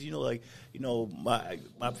crazy is,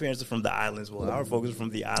 my parents are from the islands. Well, our folks are from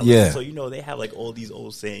the islands. Yeah. So, they have like all these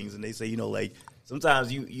old sayings, and they say, like,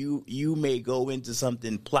 sometimes you may go into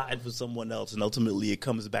something plotting for someone else, and ultimately it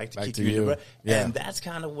comes back to kick you in the butt. Yeah. And that's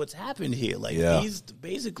kind of what's happened here. Like, these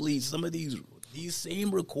basically some of these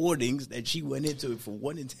same recordings that she went into for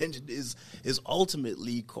one intention is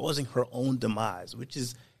ultimately causing her own demise, which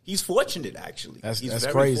is, he's fortunate, actually. He's that's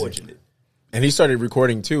very crazy. fortunate. And he started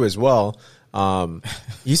recording too as well.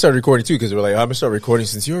 He started recording too because we're like, I'm gonna start recording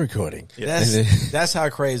since you're recording. Yeah. That's how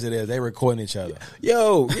crazy it is. They recording each other.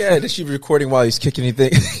 Then she's recording while he's kicking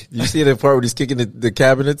anything. You see the part where he's kicking the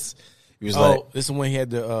cabinets? He was like, this is when he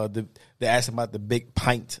had they asked him about the big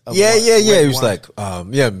pint. Of yeah. He was wine. like,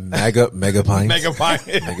 mega pint. Mega pint.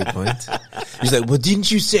 Mega pint. He's like, well,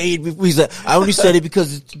 didn't you say it before? He's like, I only said it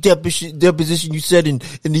because it's deposition you said in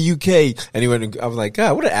the UK. And he went, I was like,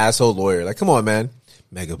 God, what an asshole lawyer. Like, come on, man.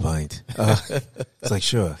 Mega pint. It's like,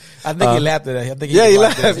 sure. I think he laughed at that. I think he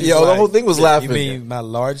laughed. Yo, the whole thing was laughing. You mean my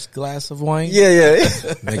large glass of wine? Yeah.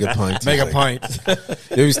 Mega pint. Mega pint.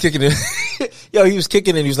 He was kicking it. He was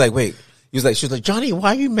kicking it. And he was like, wait. He was like, she was like, Johnny,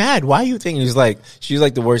 why are you mad? Why are you thinking? He's like, she's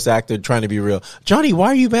like the worst actor trying to be real. Johnny, why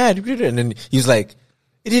are you mad? And then he's like,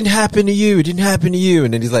 it didn't happen to you. It didn't happen to you.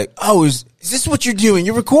 And then he's like, oh, is this what you're doing?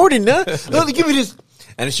 You're recording, huh? Look, give me this.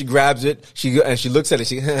 And then she grabs it. She looks at it.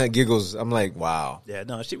 She giggles. I'm like, wow. Yeah,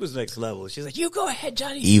 no, she was next level. She's like, you go ahead,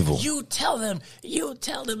 Johnny. Evil. You tell them.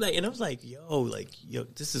 Like, and I was like, yo,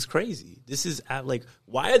 this is crazy. This is like,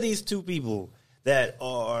 why are these two people that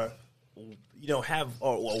are,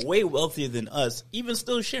 are way wealthier than us, even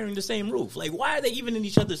still sharing the same roof? Like, why are they even in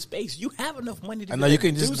each other's space? You have enough money to. I know you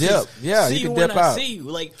can just dip. Yeah, you can dip out. See you.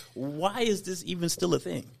 Like, why is this even still a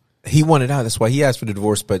thing? He wanted out. That's why he asked for the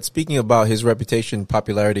divorce. But speaking about his reputation,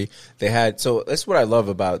 popularity, so that's what I love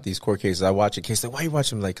about these court cases. I watch a case. Like, why are you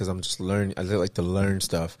watching them? Like, because I'm just learning. I like to learn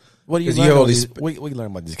stuff. What do you learn? What you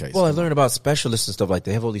learn about these cases? Well, I learned about specialists and stuff like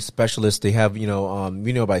that. They have all these specialists. They have,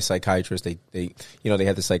 by psychiatrists. They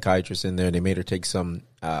had the psychiatrist in there. They made her take some,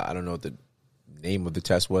 I don't know what the name of the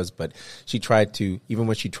test was, but she tried to, even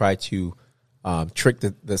when she tried to trick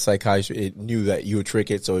the psychiatrist, it knew that you would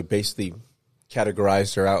trick it. So it basically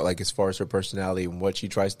categorized her out, like as far as her personality and what she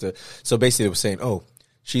tries to. So basically, it was saying, oh,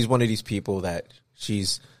 she's one of these people that she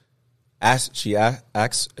acts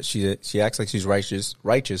like she's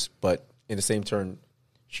righteous, but in the same turn,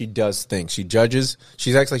 she does things. She judges.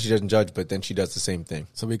 She acts like she doesn't judge, but then she does the same thing.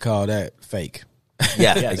 So we call that fake.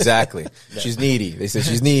 Yeah, exactly. She's needy. They say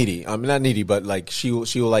she's needy. I'm not needy, but like she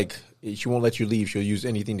won't let you leave. She'll use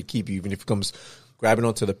anything to keep you, even if it comes grabbing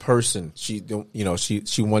onto the person. She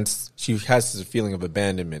has this feeling of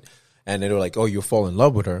abandonment, and they're like, oh, you'll fall in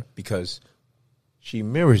love with her because she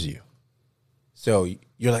mirrors you. So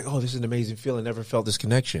you're like, oh, this is an amazing feeling. Never felt this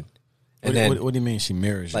connection. And what do you mean she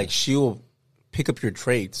mirrors you? Like, she'll pick up your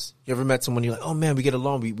traits. You ever met someone, you're like, oh man, we get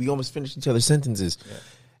along. We almost finished each other's sentences. Yeah.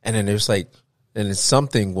 And then there's like, and then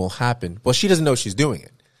something will happen. Well, she doesn't know she's doing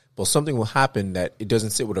it. But something will happen that it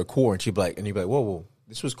doesn't sit with her core. And you'll be like, whoa,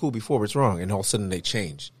 this was cool before, but it's wrong. And all of a sudden they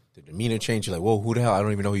change. The demeanor change. You're like, whoa, who the hell? I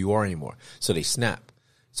don't even know who you are anymore. So they snap.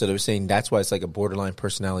 So they were saying that's why it's like a borderline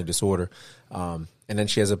personality disorder. And then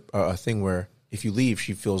she has a thing where if you leave,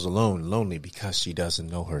 she feels lonely because she doesn't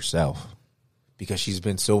know herself. Because she's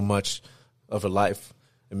been so much of her life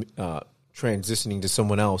transitioning to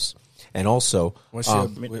someone else. And also,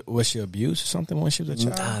 was she abused or something when she was a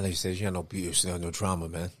child? Nah, they said she had no abuse, no trauma,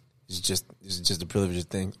 man. It's just a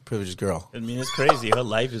privileged girl. I mean, it's crazy. Her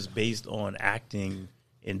life is based on acting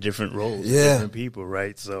in different roles, different people,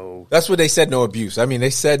 right? So that's what they said. No abuse. I mean, they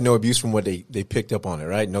said no abuse from what they picked up on it,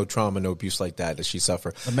 right? No trauma, no abuse like that she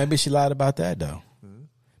suffered. But maybe she lied about that though.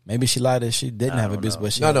 Maybe she lied that she didn't have abuse,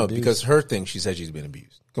 but she no, because her thing, she said she's been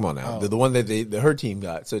abused. Come on now, the one that her team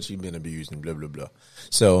got said she'd been abused and blah blah blah.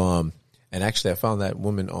 So, and actually, I found that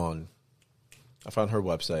woman I found her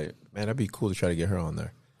website. Man, that'd be cool to try to get her on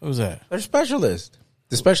there. Who's that? Her specialist,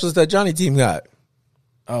 the specialist that Johnny team got.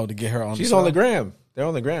 Oh, to get her on. She's on the gram. They're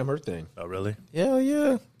on the gram. Her thing. Oh, really?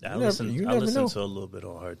 Yeah. I listened to a little bit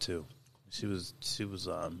on her too. She was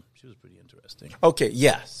pretty interesting. Okay,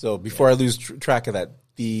 yeah. So before I lose track of that,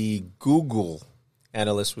 the Google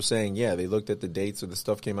analysts were saying, they looked at the dates of the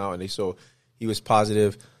stuff came out and they saw he was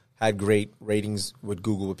positive, had great ratings with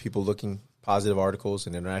Google with people looking positive articles,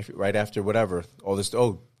 and then right after whatever, all this,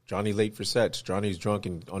 Johnny late for sets, Johnny's drunk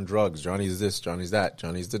and on drugs, Johnny's this, Johnny's that,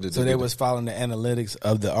 Johnny's da. So they was following the analytics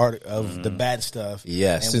of the art of the bad stuff,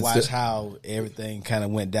 yes, and watch how everything kind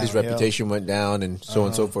of went down. His reputation went down, and so on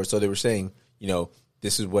and so forth. So they were saying,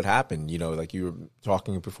 this is what happened. Like you were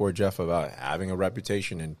talking before, Jeff, about having a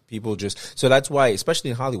reputation, and people just. So that's why, especially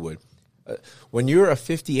in Hollywood, when you're a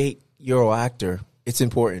 58-year-old actor, it's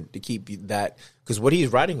important to keep that, because what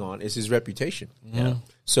he's riding on is his reputation. Yeah.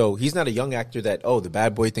 So he's not a young actor that, the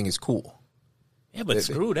bad boy thing is cool. Yeah, but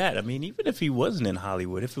screw that. I mean, even if he wasn't in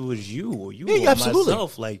Hollywood, if it was you or absolutely.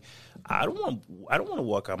 myself, like I don't want to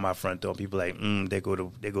walk out my front door and people like, they go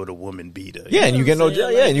to woman beater. Yeah, and you get no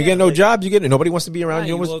job. Yeah, and you get no job. Nobody wants to be around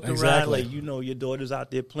you. Walk around like your daughter's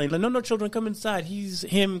out there playing. Like, no, children, come inside. He's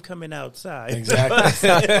him coming outside. Exactly.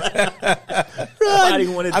 Nobody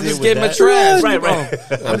wanted to. I'm just getting my trash. Right.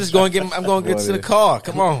 I'm just going to get. I'm going to get to the car.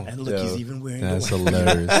 Come on. And look, he's even wearing. That's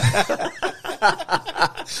hilarious.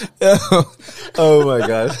 Oh my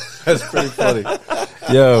god, that's pretty funny.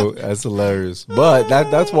 Yo, that's hilarious. But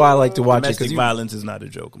that's why I like to watch Domestic it. Because violence is not a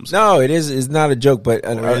joke. I'm sorry. No, it is. It's not a joke. But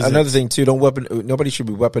another thing too, nobody should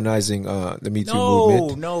be weaponizing the Me Too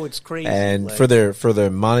movement. No, it's crazy. And for their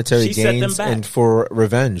monetary gains and for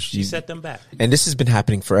revenge, she set them back. And this has been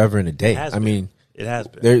happening forever and a day. I mean, it has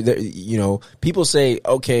been. People say,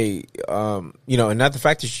 okay, and not the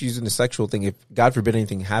fact that she's using the sexual thing. If God forbid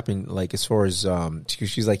anything happened, like as far as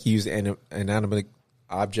she's like, he used inanimate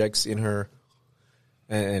objects in her,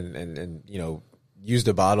 and used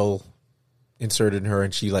a bottle inserted in her,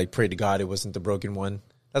 and she like prayed to God it wasn't the broken one.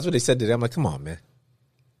 That's what they said today. I'm like, come on,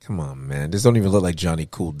 man, this don't even look like Johnny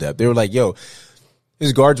Cool Depp. They were like, yo.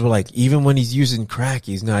 His guards were like, even when he's using crack,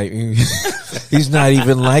 he's not even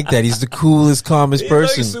like that. He's the coolest, calmest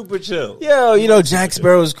person. He's super chill. Yo, Jack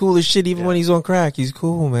Sparrow's cool as shit. Even when he's on crack, he's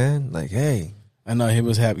cool, man. Like, hey, I know he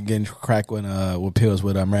was happy getting crack with pills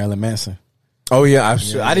with Marilyn Manson. Oh yeah,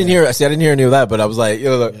 I didn't hear. I didn't hear any of that, but I was like,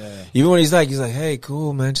 even when he's like, hey,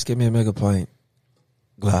 cool, man, just give me a mega pint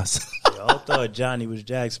glass. Y'all thought Johnny was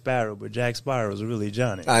Jack Sparrow, but Jack Sparrow was really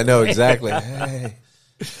Johnny. I know exactly. Hey.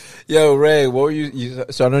 Yo, Ray, what were you?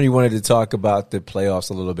 So I know you wanted to talk about the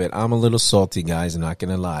playoffs a little bit. I'm a little salty, guys. I'm not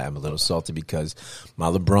going to lie. I'm a little salty because my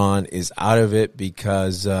LeBron is out of it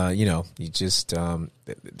because, he just,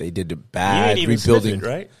 they did the bad rebuilding. Sniff it,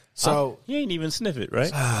 right? So he ain't even sniff it,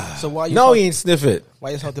 right? So why you he ain't sniff it.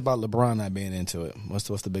 Why you talked about LeBron not being into it? What's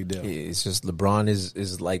the big deal? It's just LeBron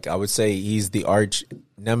is like, I would say he's the arch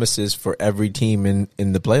nemesis for every team in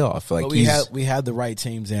the playoff. Like we have the right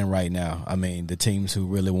teams in right now. I mean, the teams who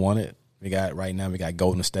really want it. We got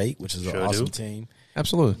Golden State, which is an awesome team.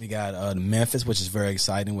 Absolutely. We got Memphis, which is very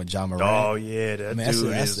exciting with John Morant. Oh yeah, that's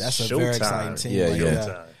a very exciting team.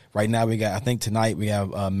 Yeah. Right now we got. I think tonight we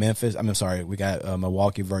have Memphis. We got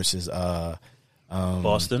Milwaukee versus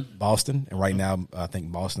Boston. And right now I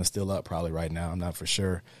think Boston is still up. Probably right now. I'm not for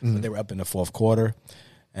sure, but they were up in the fourth quarter.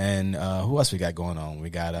 And who else we got going on? We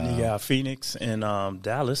got Phoenix and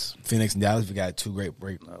Dallas. Phoenix and Dallas. We got two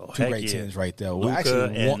great teams right there.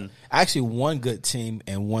 Well, actually one good team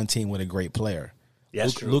and one team with a great player.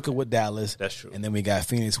 That's true. Luka with Dallas. That's true. And then we got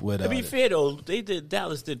Phoenix with. To be fair though,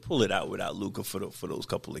 Dallas did pull it out without Luka for those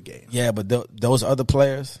couple of games. Yeah, but those other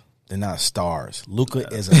players, they're not stars. Luka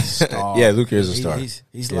is a star. Yeah, Luka is a star.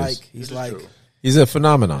 He's a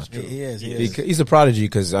phenomenon. He is. He's a prodigy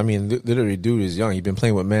because, I mean, literally, dude is young. He's been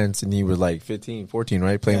playing with men since he was like 15, 14,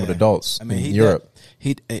 right? Playing with adults in Europe.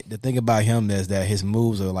 The thing about him is that his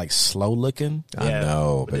moves are like slow looking. I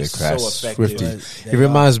know, but it crashes so swifty. It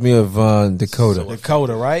reminds me of Dakota.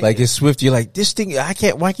 Dakota, right? Like it's swift. You're like, this thing, why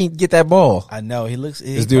can't you get that ball? I know. He looks.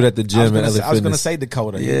 This dude at the gym at LA Fitness. I was going to say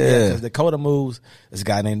Dakota. Yeah. Because Dakota moves. There's a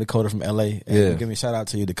guy named Dakota from LA. And give me a shout out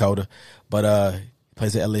to you, Dakota. But,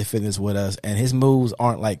 plays at LA Fitness with us, and his moves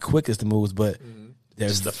aren't like quick as the moves, but they're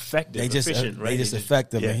just effective. Efficient, right? They just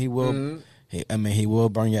effective, and he will. He will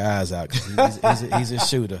burn your eyes out because he's a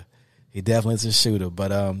shooter. He definitely is a shooter.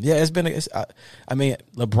 But it's been.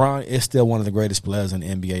 LeBron is still one of the greatest players in the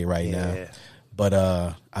NBA right now. But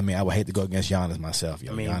I mean, I would hate to go against Giannis myself.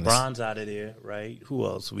 Yo. I mean, Giannis. Bron's out of there, right? Who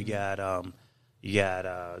else? We got you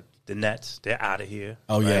got the Nets. They're out of here.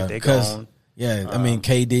 Oh right? yeah, they're because gone. I mean,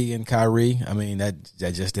 KD and Kyrie. I mean, that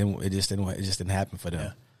just didn't happen for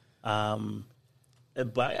them. Yeah.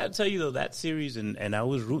 But I tell you though, that series and I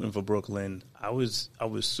was rooting for Brooklyn. I was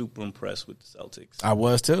super impressed with the Celtics. I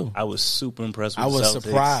was too. I was super impressed with I the was Celtics.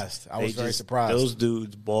 surprised. I was very surprised. Those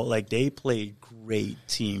dudes ball like they played great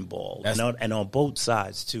team ball, and on both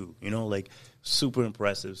sides too. You know, like super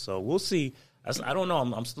impressive. So we'll see. I don't know.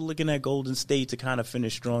 I'm still looking at Golden State to kind of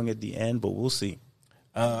finish strong at the end, but we'll see.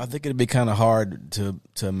 I think it'd be kind of hard to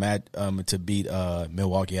beat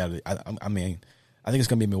Milwaukee out of it. I mean, I think it's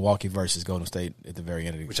going to be Milwaukee versus Golden State at the very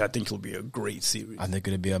end of the Which I think will be a great series. I think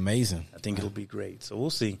it'll be amazing. I think it'll be great. So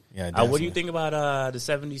we'll see. Yeah, what do you think about the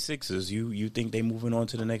 76ers? You think they moving on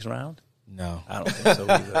to the next round? No. I don't think so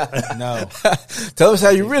either. No. Tell us how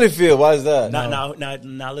you really feel. Why is that?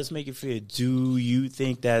 Now, let's make it fair. Do you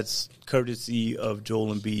think that's courtesy of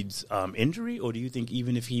Joel Embiid's injury, or do you think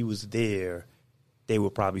even if he was there, they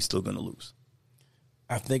were probably still going to lose?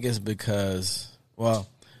 I think it's because, well,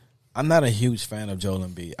 I'm not a huge fan of Joel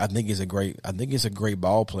Embiid. I think he's a great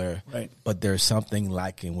ball player. Right. But there's something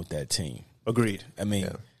lacking with that team. Agreed. I mean,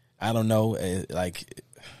 I don't know.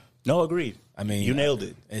 No, agreed. I mean, you nailed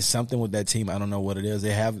it. It's something with that team. I don't know what it is.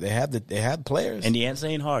 They have players. And the answer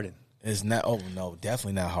ain't Harden. It's not. Oh no,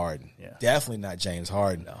 definitely not Harden. Yeah. Definitely not James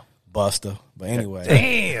Harden. No. Buster. But anyway,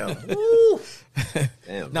 Damn.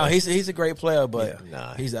 no, he's a great player, but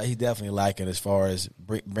Nah. he's definitely lacking as far as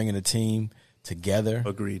bringing the team together.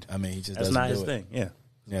 Agreed. I mean, he just That's doesn't not do his it. thing. Yeah.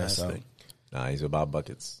 Yeah, That's so- his thing. Nah, he's about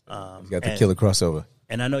buckets. He's got the and- killer crossover.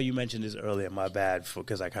 And I know you mentioned this earlier. My bad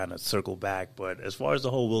because I kind of circled back. But as far as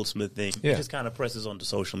the whole Will Smith thing, Yeah. it just kind of presses onto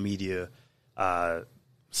social media. I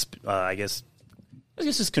guess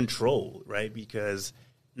it's control, right? Because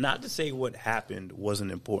not to say what happened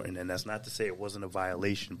wasn't important, and that's not to say it wasn't a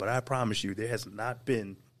violation. But I promise you, there has not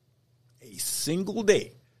been a single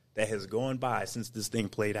day that has gone by since this thing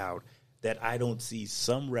played out that I don't see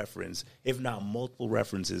some reference, if not multiple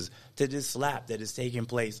references, to this slap that is taking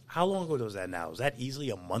place. How long ago was that now? Was that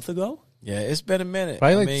easily a month ago? Yeah, it's been a minute.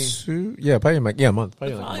 Probably I like mean, 2. Yeah, probably like a month.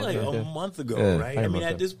 Probably like a month ago, Yeah, right? probably I a mean, month at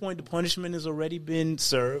ago. this point, the punishment has already been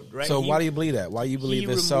served, right? So why do you believe that? Why do you believe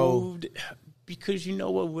he it's so? removed, because you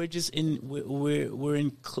know what? We're just in we're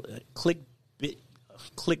in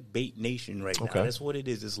clickbait nation right now. Okay. That's what it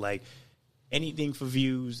is. It's like anything for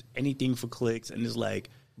views, anything for clicks, and it's like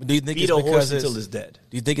Do you think beat it's a because horse until it's dead.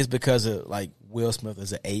 Do you think it's because of like Will Smith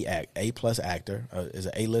is an A plus actor, is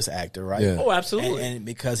an A-list actor, right? Yeah. Oh, absolutely. And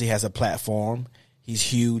because he has a platform, he's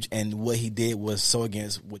huge, and what he did was so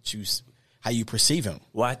against how you perceive him.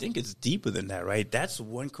 Well, I think it's deeper than that, right? That's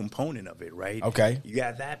one component of it, right? Okay. You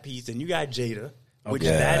got that piece, and you got Jada, which Okay.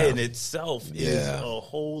 that in itself is Yeah. a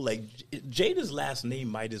whole, like, Jada's last name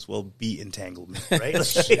might as well be Entanglement, right?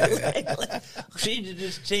 Like, she should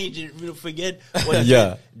just change it, forget what is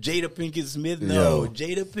Yeah. it? Jada Pinkett Smith, no, Yo.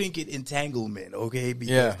 Jada Pinkett Entanglement, okay?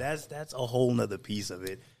 Because Yeah. that's a whole nother piece of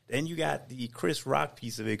it. Then you got the Chris Rock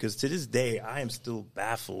piece of it, because to this day, I am still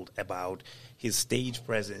baffled about his stage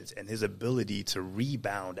presence and his ability to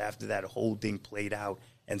rebound after that whole thing played out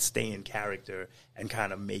and stay in character and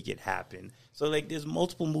kind of make it happen. So, like, there's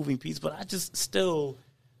multiple moving pieces, but I just still,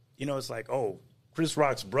 it's like, oh, Chris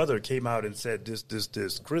Rock's brother came out and said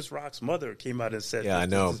this. Chris Rock's mother came out and said Yeah, this. I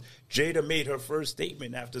know. This. Jada made her first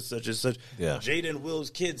statement after such and such. Yeah. Jada and Will's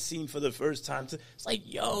kids seen for the first time. It's like,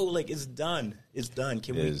 yo, like, it's done. It's done.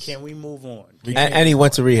 Can we move on? And he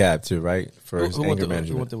went to rehab too, right? For his Who went anger to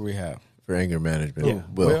management. rehab? For anger management. Yeah.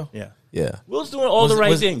 Will. Yeah. Yeah. Will's doing all the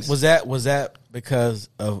right things. Was that because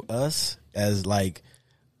of us as like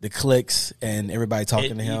the clicks and everybody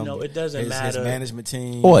talking to him? It doesn't his matter. management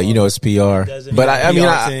team. Well, it's PR. doesn't But matter. I mean,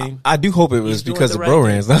 PR team. I do hope it was He's doing because the of right Bro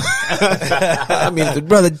thing. Rams. I mean, if the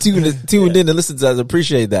brother tuned in and listened to us,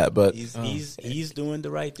 appreciate that. But He's doing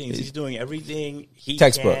the right things. He's doing everything he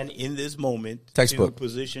Textbook. can in this moment Textbook. to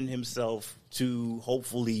position himself to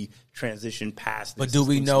hopefully transition past this. But do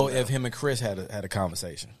we and know slow if down. him and Chris had a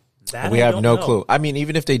conversation? That we I have don't no know. clue. I mean,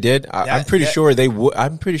 even if they did, I'm pretty that- sure they would.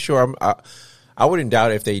 I'm pretty sure. I wouldn't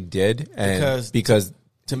doubt if they did, and because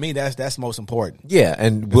To me, that's most important. yeah,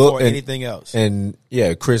 and Before Will and, anything else. and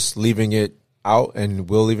yeah, Chris leaving it out and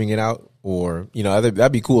Will leaving it out, or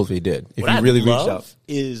that'd be cool if they did. If What he I'd really love reached out.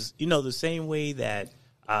 is the same way that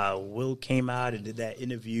Will came out and did that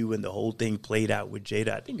interview and the whole thing played out with Jada.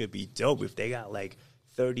 I think it'd be dope if they got like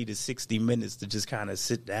 30 to 60 minutes to just kind of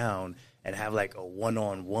sit down and have like a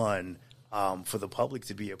one-on-one for the public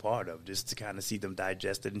to be a part of, just to kind of see them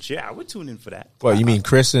digest it and share. I would tune in for that. Well, you mean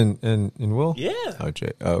Chris and Will? Yeah. Oh,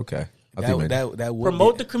 Jay. Oh, okay. That would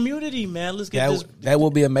promote the community, man. Let's get this. That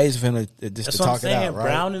would be amazing for him to just That's to what I'm talk it saying. out, right?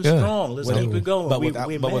 Brown and strong. Let's keep it going. But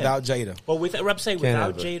without Jada. But without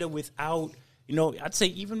Jada, Jada, without, you know, I'd say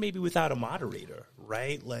even maybe without a moderator,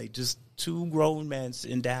 right? Like just two grown men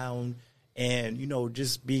sitting down and, you know,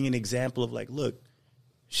 just being an example of like, look,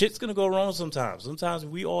 shit's going to go wrong sometimes. Sometimes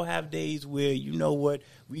we all have days where, you know what,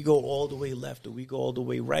 we go all the way left or we go all the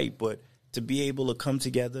way right. But to be able to come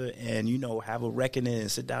together and, you know, have a reckoning and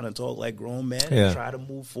sit down and talk like grown men and try to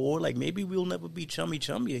move forward. Like maybe we'll never be chummy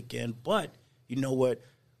again, but you know what?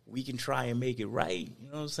 We can try and make it right. You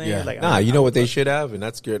know what I'm saying? Yeah. Like, you know what they should have? And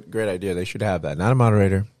that's good. Great idea. They should have that. Not a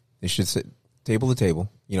moderator. They should sit table to table,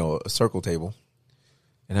 you know, a circle table,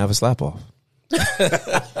 and have a slap off.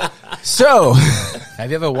 So, have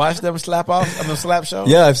you ever watched them slap show?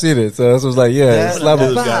 Yeah, I've seen it. So this was like, slap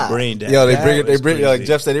dude's off. got brain damage. Yo, they bring it, like crazy.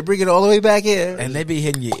 Jeff said, they bring it all the way back in. And they be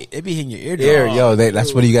hitting your ear.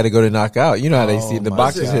 That's what you got to go to knock out. You know how they see the my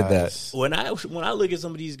boxers hit gosh. that. When I look at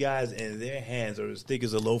some of these guys and their hands are as thick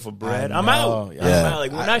as a loaf of bread, I'm know. out. Yeah. I'm out.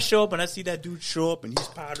 Like when I show up and I see that dude show up and he's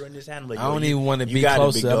powdering his hand, I'm like, I don't even want to you be got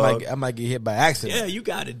it, big closer. dog. I might get hit by accident. Yeah, you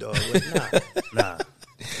got it, dog. Like, nah.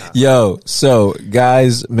 Yo, so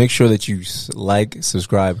guys, make sure that you like,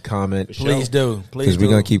 subscribe, comment. Please do. Because we're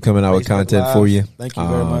going to keep coming out with content for you. Thank you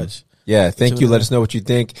very much. Yeah, thank you. Let us know what you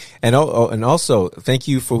think. And also, thank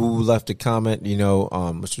you for who left a comment, you know,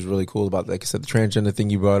 which was really cool about, like I said, the transgender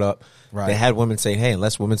thing you brought up. Right. They had women saying, hey,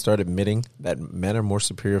 unless women start admitting that men are more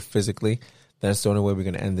superior physically, that's the only way we're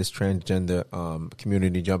going to end this transgender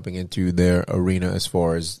community jumping into their arena as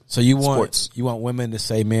far as sports. You want women to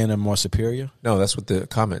say men are more superior? No, that's what the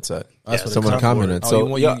comment said. That's what someone commented.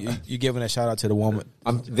 So you giving a shout out to the woman?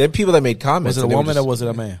 There are people that made comments. Was it a woman or was it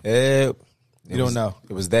a man? You don't know.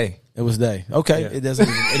 It was they. It was they. Okay, it doesn't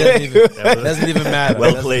even matter.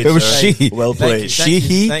 Well played. It was sir. she. Well played. She,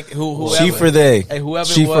 he. Whoever. She for they. Hey, whoever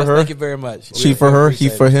she it was, for her. thank you very much. She for her. He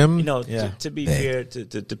for him. You know, to be fair, to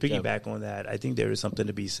piggyback on that, I think there is something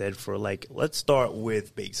to be said for, like, let's start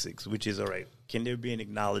with basics, which is, all right, can there be an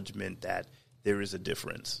acknowledgement that there is a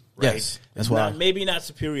difference, right? Yes, that's why. Maybe not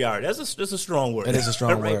superiority. That's a strong word. It is a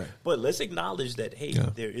strong right? word. But let's acknowledge that, hey,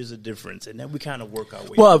 there is a difference, and then we kind of work our way.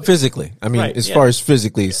 Well, through physically. I mean, as far as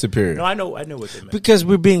physically superior. No, I know what they meant. Because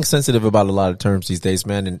we're being sensitive about a lot of terms these days,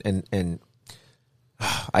 man, and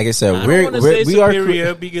like I said, I don't say we are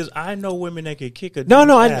superior because I know women that can kick a No,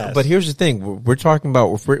 I dude's know. ass. But here's the thing: we're talking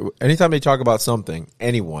about anytime they talk about something,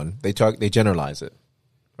 anyone they generalize it,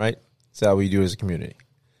 right? That's how we do as a community.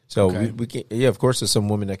 So we can, of course, there's some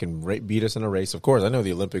women that can beat us in a race. Of course, I know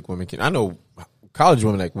the Olympic women can. I know college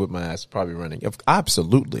women that can whip my ass probably running.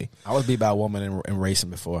 Absolutely. I was beat by a woman in racing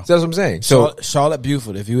before. So that's what I'm saying. So Charlotte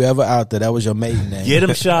Buford, if you ever out there, that was your maiden name. Get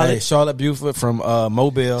him, Charlotte. Hey, Charlotte Buford from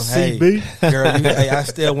Mobile. CB. Hey, girl, I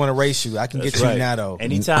still want to race you. I can get you now, though.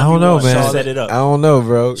 Anytime I don't know, want, man. set it up. I don't know,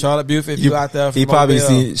 bro. Charlotte Buford, if you out there, from he probably Mobile,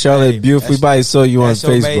 seen Charlotte Buford. We probably saw you on that's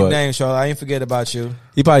your maiden Facebook. name, Charlotte. I ain't forget about you.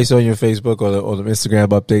 He probably saw your Facebook or the Instagram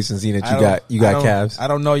updates and seen that you got calves. I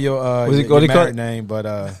don't know your married name, but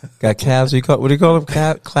got calves. What do you call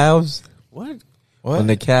them? Calves. What? When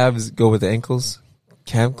the calves go with the ankles.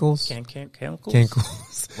 Cankles? Cankles?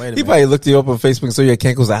 Cankles. Wait a He minute. probably looked you up on Facebook and saw you had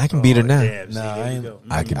cankles. I can beat her now. Damn, see, Nah, there I you ain't- go.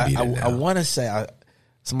 I can beat her now. I want to say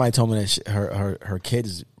somebody told me that her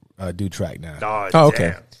kids do track now. Oh,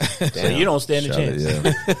 okay. Damn. So you don't stand a chance.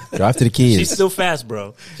 Yeah. Drive to the kids. She's still fast,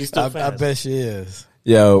 bro. She's still I fast. bet she is.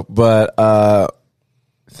 Yo, but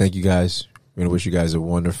thank you guys. We're gonna wish you guys a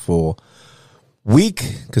wonderful week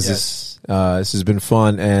because this has been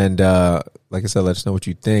fun, and like I said, let us know what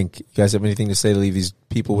you think. You guys have anything to say to leave these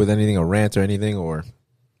people with anything, a rant or anything, or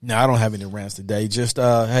No, I don't have any rants today. Just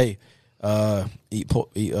hey, eat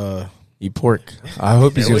pork? I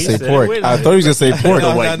hope he's Yeah, gonna what he say said. pork. Wait a I minute. thought he was gonna say pork.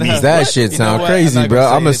 No, no, no. That What? shit You know sound what? crazy, I'm not bro. gonna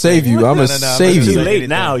say I'm gonna save anything. you. I'm No, gonna no, no, I'm save not Too you, gonna say late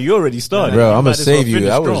now. You already started. bro. You I'm might gonna as well save you. finish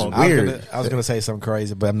That was strong. weird. I was gonna say something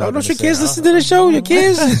crazy, but I'm not. Oh, gonna don't your say kids it. listen to the show? Your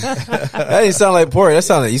kids? That didn't sound like pork. That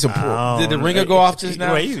sounded like you some pork. Did the ringer go off just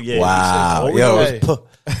now? Right, yeah, Wow. he said, Yo, Hey. it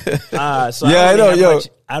was So Yeah, I know, yo.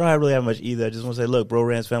 I don't really have much either. I just want to say, look, Bro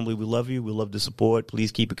Rants family, we love you. We love the support.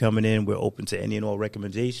 Please keep it coming in. We're open to any and all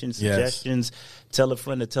recommendations, Yes. suggestions. Tell a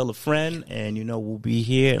friend to tell a friend. And, we'll be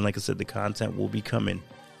here. And like I said, the content will be coming.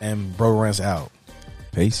 And Bro Rants out.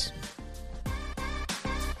 Peace.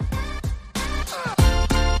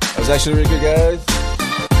 That was actually really good, guys.